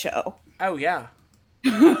the show. Oh, yeah.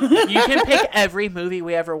 You can pick every movie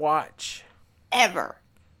we ever watch. Ever.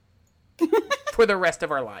 For the rest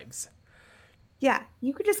of our lives. Yeah,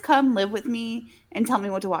 you could just come live with me and tell me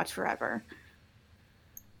what to watch forever.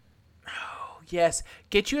 Oh, yes.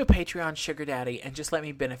 Get you a Patreon sugar daddy and just let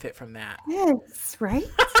me benefit from that. Yes, right?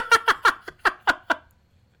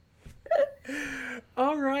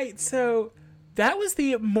 All right, so that was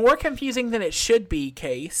the more confusing than it should be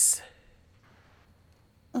case.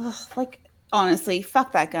 Ugh, like, honestly,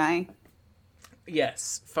 fuck that guy.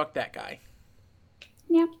 Yes, fuck that guy.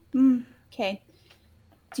 Yeah. Okay.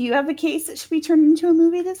 Do you have a case that should be turned into a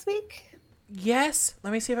movie this week? Yes.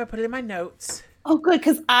 Let me see if I put it in my notes. Oh, good,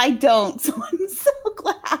 because I don't, so I'm so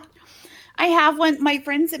I have one. My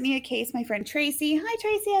friend sent me a case. My friend Tracy. Hi,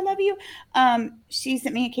 Tracy. I love you. She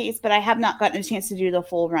sent me a case, but I have not gotten a chance to do the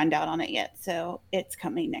full rundown on it yet. So it's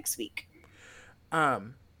coming next week.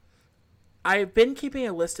 I've been keeping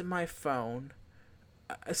a list in my phone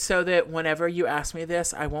so that whenever you ask me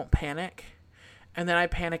this, I won't panic. And then I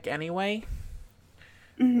panic anyway.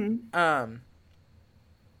 Mm-hmm.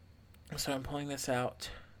 So I'm pulling this out.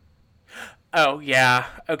 Oh, yeah.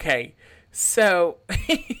 Okay. So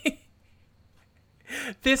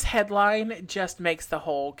this headline just makes the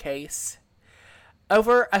whole case.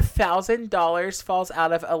 Over $1,000 falls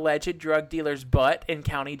out of alleged drug dealer's butt in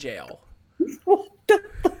county jail. What the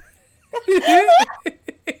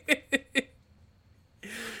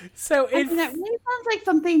So I mean, that really sounds like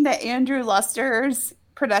something that Andrew Luster's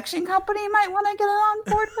production company might want to get on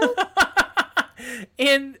board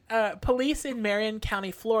with. Police in Marion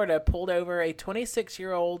County, Florida, pulled over a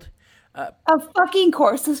 26-year-old. Of fucking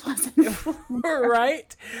course, this wasn't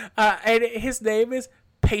right, and his name is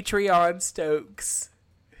Patreon Stokes.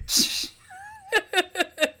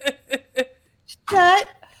 Shut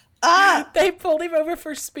up. They pulled him over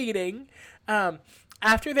for speeding.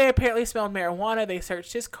 After they apparently smelled marijuana, they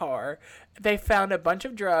searched his car. They found a bunch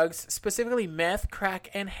of drugs, specifically meth, crack,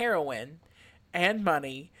 and heroin, and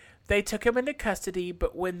money. They took him into custody,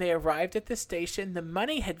 but when they arrived at the station, the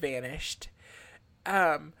money had vanished.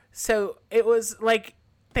 So it was like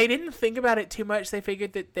they didn't think about it too much. They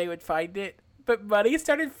figured that they would find it. But money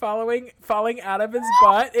started falling out of his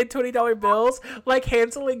butt in $20 bills like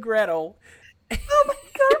Hansel and Gretel. Oh my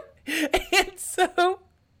God. And so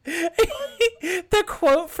the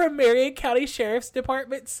quote from Marion County Sheriff's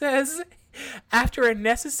Department says, after a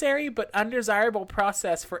necessary but undesirable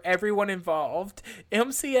process for everyone involved,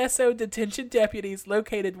 MCSO detention deputies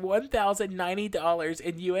located $1,090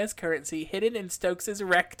 in U.S. currency hidden in Stokes'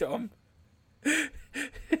 rectum.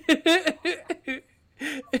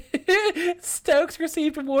 Stokes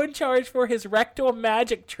received one charge for his rectal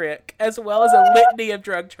magic trick, as well as a litany of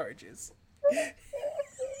drug charges.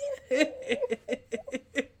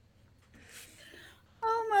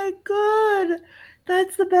 Oh my God.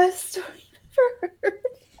 That's the best story I've ever heard.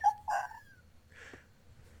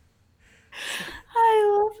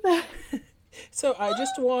 I love that. So I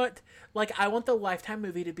just want, I want the Lifetime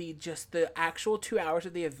movie to be just the actual 2 hours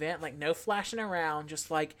of the event, like no flashing around,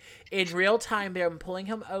 just like in real time they're pulling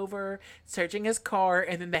him over, searching his car,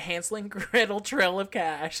 and then the Hansel and Gretel trail of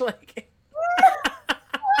cash. Like,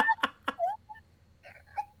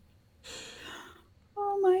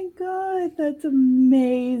 oh my God, that's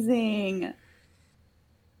amazing.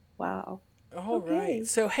 Wow. All right.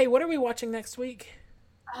 So, hey, what are we watching next week?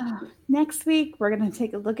 Next week, we're going to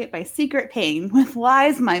take a look at My Secret Pain with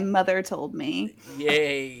Lies My Mother Told Me.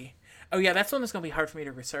 Yay. Oh, yeah, that's one that's going to be hard for me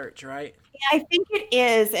to research, right? Yeah, I think it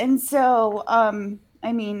is. And so,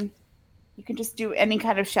 I mean, you can just do any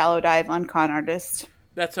kind of shallow dive on Con Artist.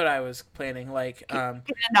 That's what I was planning. You can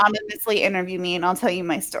anonymously interview me and I'll tell you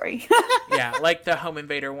my story. Yeah, like the Home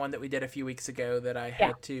Invader one that we did a few weeks ago that I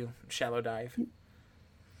had to shallow dive.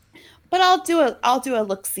 But I'll do a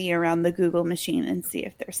look-see around the Google machine and see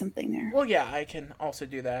if there's something there. Well, yeah, I can also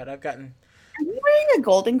do that. Are you wearing a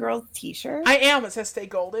Golden Girls t-shirt? I am. It says Stay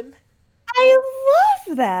Golden. I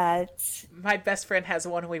love that. My best friend has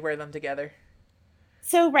one and we wear them together.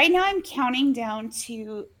 So right now I'm counting down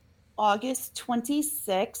to August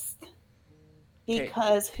 26th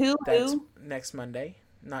because Hulu... That's next Monday.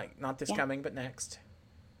 Not this coming, but next.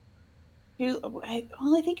 I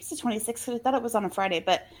think it's the 26th because I thought it was on a Friday,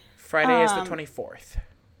 but... Friday is the 24th.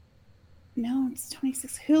 No, it's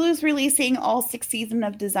 26th. Hulu's releasing all 6 seasons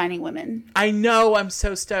of Designing Women. I know. I'm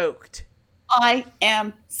so stoked. I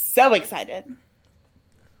am so excited.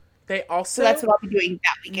 They also... So that's what I'll be doing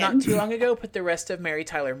that weekend. Not too long ago, put the rest of Mary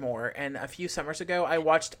Tyler Moore, and a few summers ago, I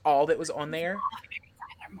watched all that was on there. Mary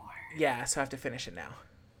Tyler Moore. Yeah, so I have to finish it now.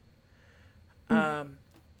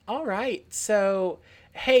 All right, so...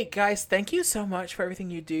 Hey guys, thank you so much for everything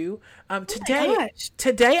you do.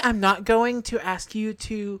 Today I'm not going to ask you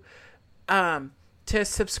to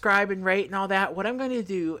subscribe and rate and all that. What I'm going to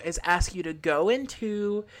do is ask you to go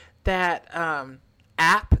into that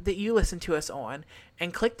app that you listen to us on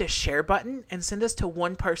and click the share button and send us to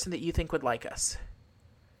one person that you think would like us.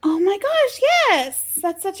 Oh my gosh, yes!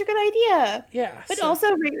 That's such a good idea. Yeah. But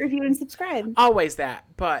also rate, review, and subscribe. Always that,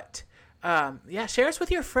 but... share us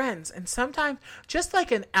with your friends, and sometimes just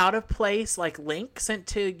like an out of place link sent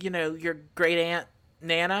to your great aunt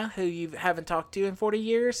Nana, who you haven't talked to in 40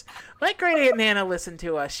 years. Let great aunt Nana listen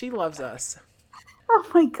to us. She loves us. Oh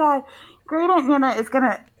my God, great aunt Nana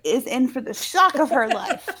is in for the shock of her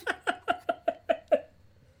life.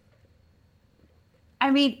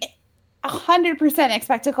 I mean, 100%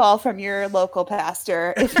 expect a call from your local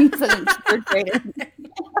pastor if you send it to third graders.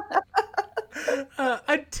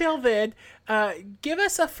 Until then, give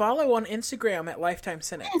us a follow on Instagram at Lifetime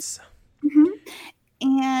Sentence.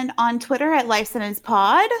 And on Twitter at Life Sentence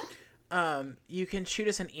Pod. You can shoot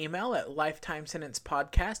us an email at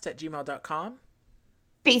lifetimesentencepodcast@gmail.com.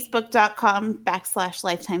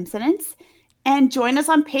 Facebook.com/Lifetime Sentence. And join us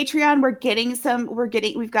on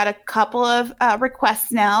Patreon. We've got a couple of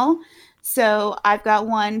requests now. So I've got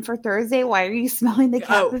one for Thursday. Why are you smelling the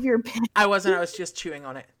cap of your pen? I wasn't. I was just chewing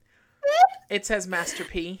on it. It says Master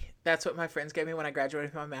P. That's what my friends gave me when I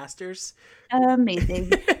graduated with my master's.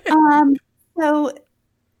 Amazing. So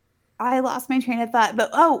I lost my train of thought,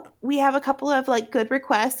 but we have a couple of like good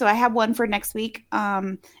requests. So I have one for next week.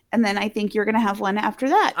 And then I think you're going to have one after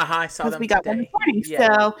that. I saw them we got today. one this morning. Yeah.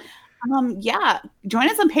 So join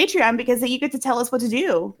us on Patreon because then you get to tell us what to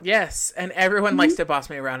do. Yes. And everyone likes to boss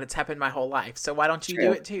me around. It's happened my whole life. So why don't you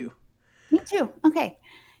do it too? Me too. Okay.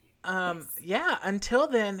 Until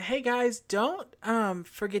then, hey guys, don't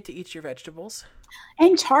forget to eat your vegetables.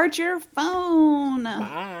 And charge your phone.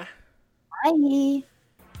 Bye. Bye.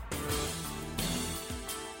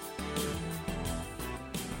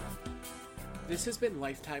 This has been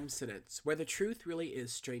Lifetime Sentence, where the truth really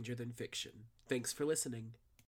is stranger than fiction. Thanks for listening.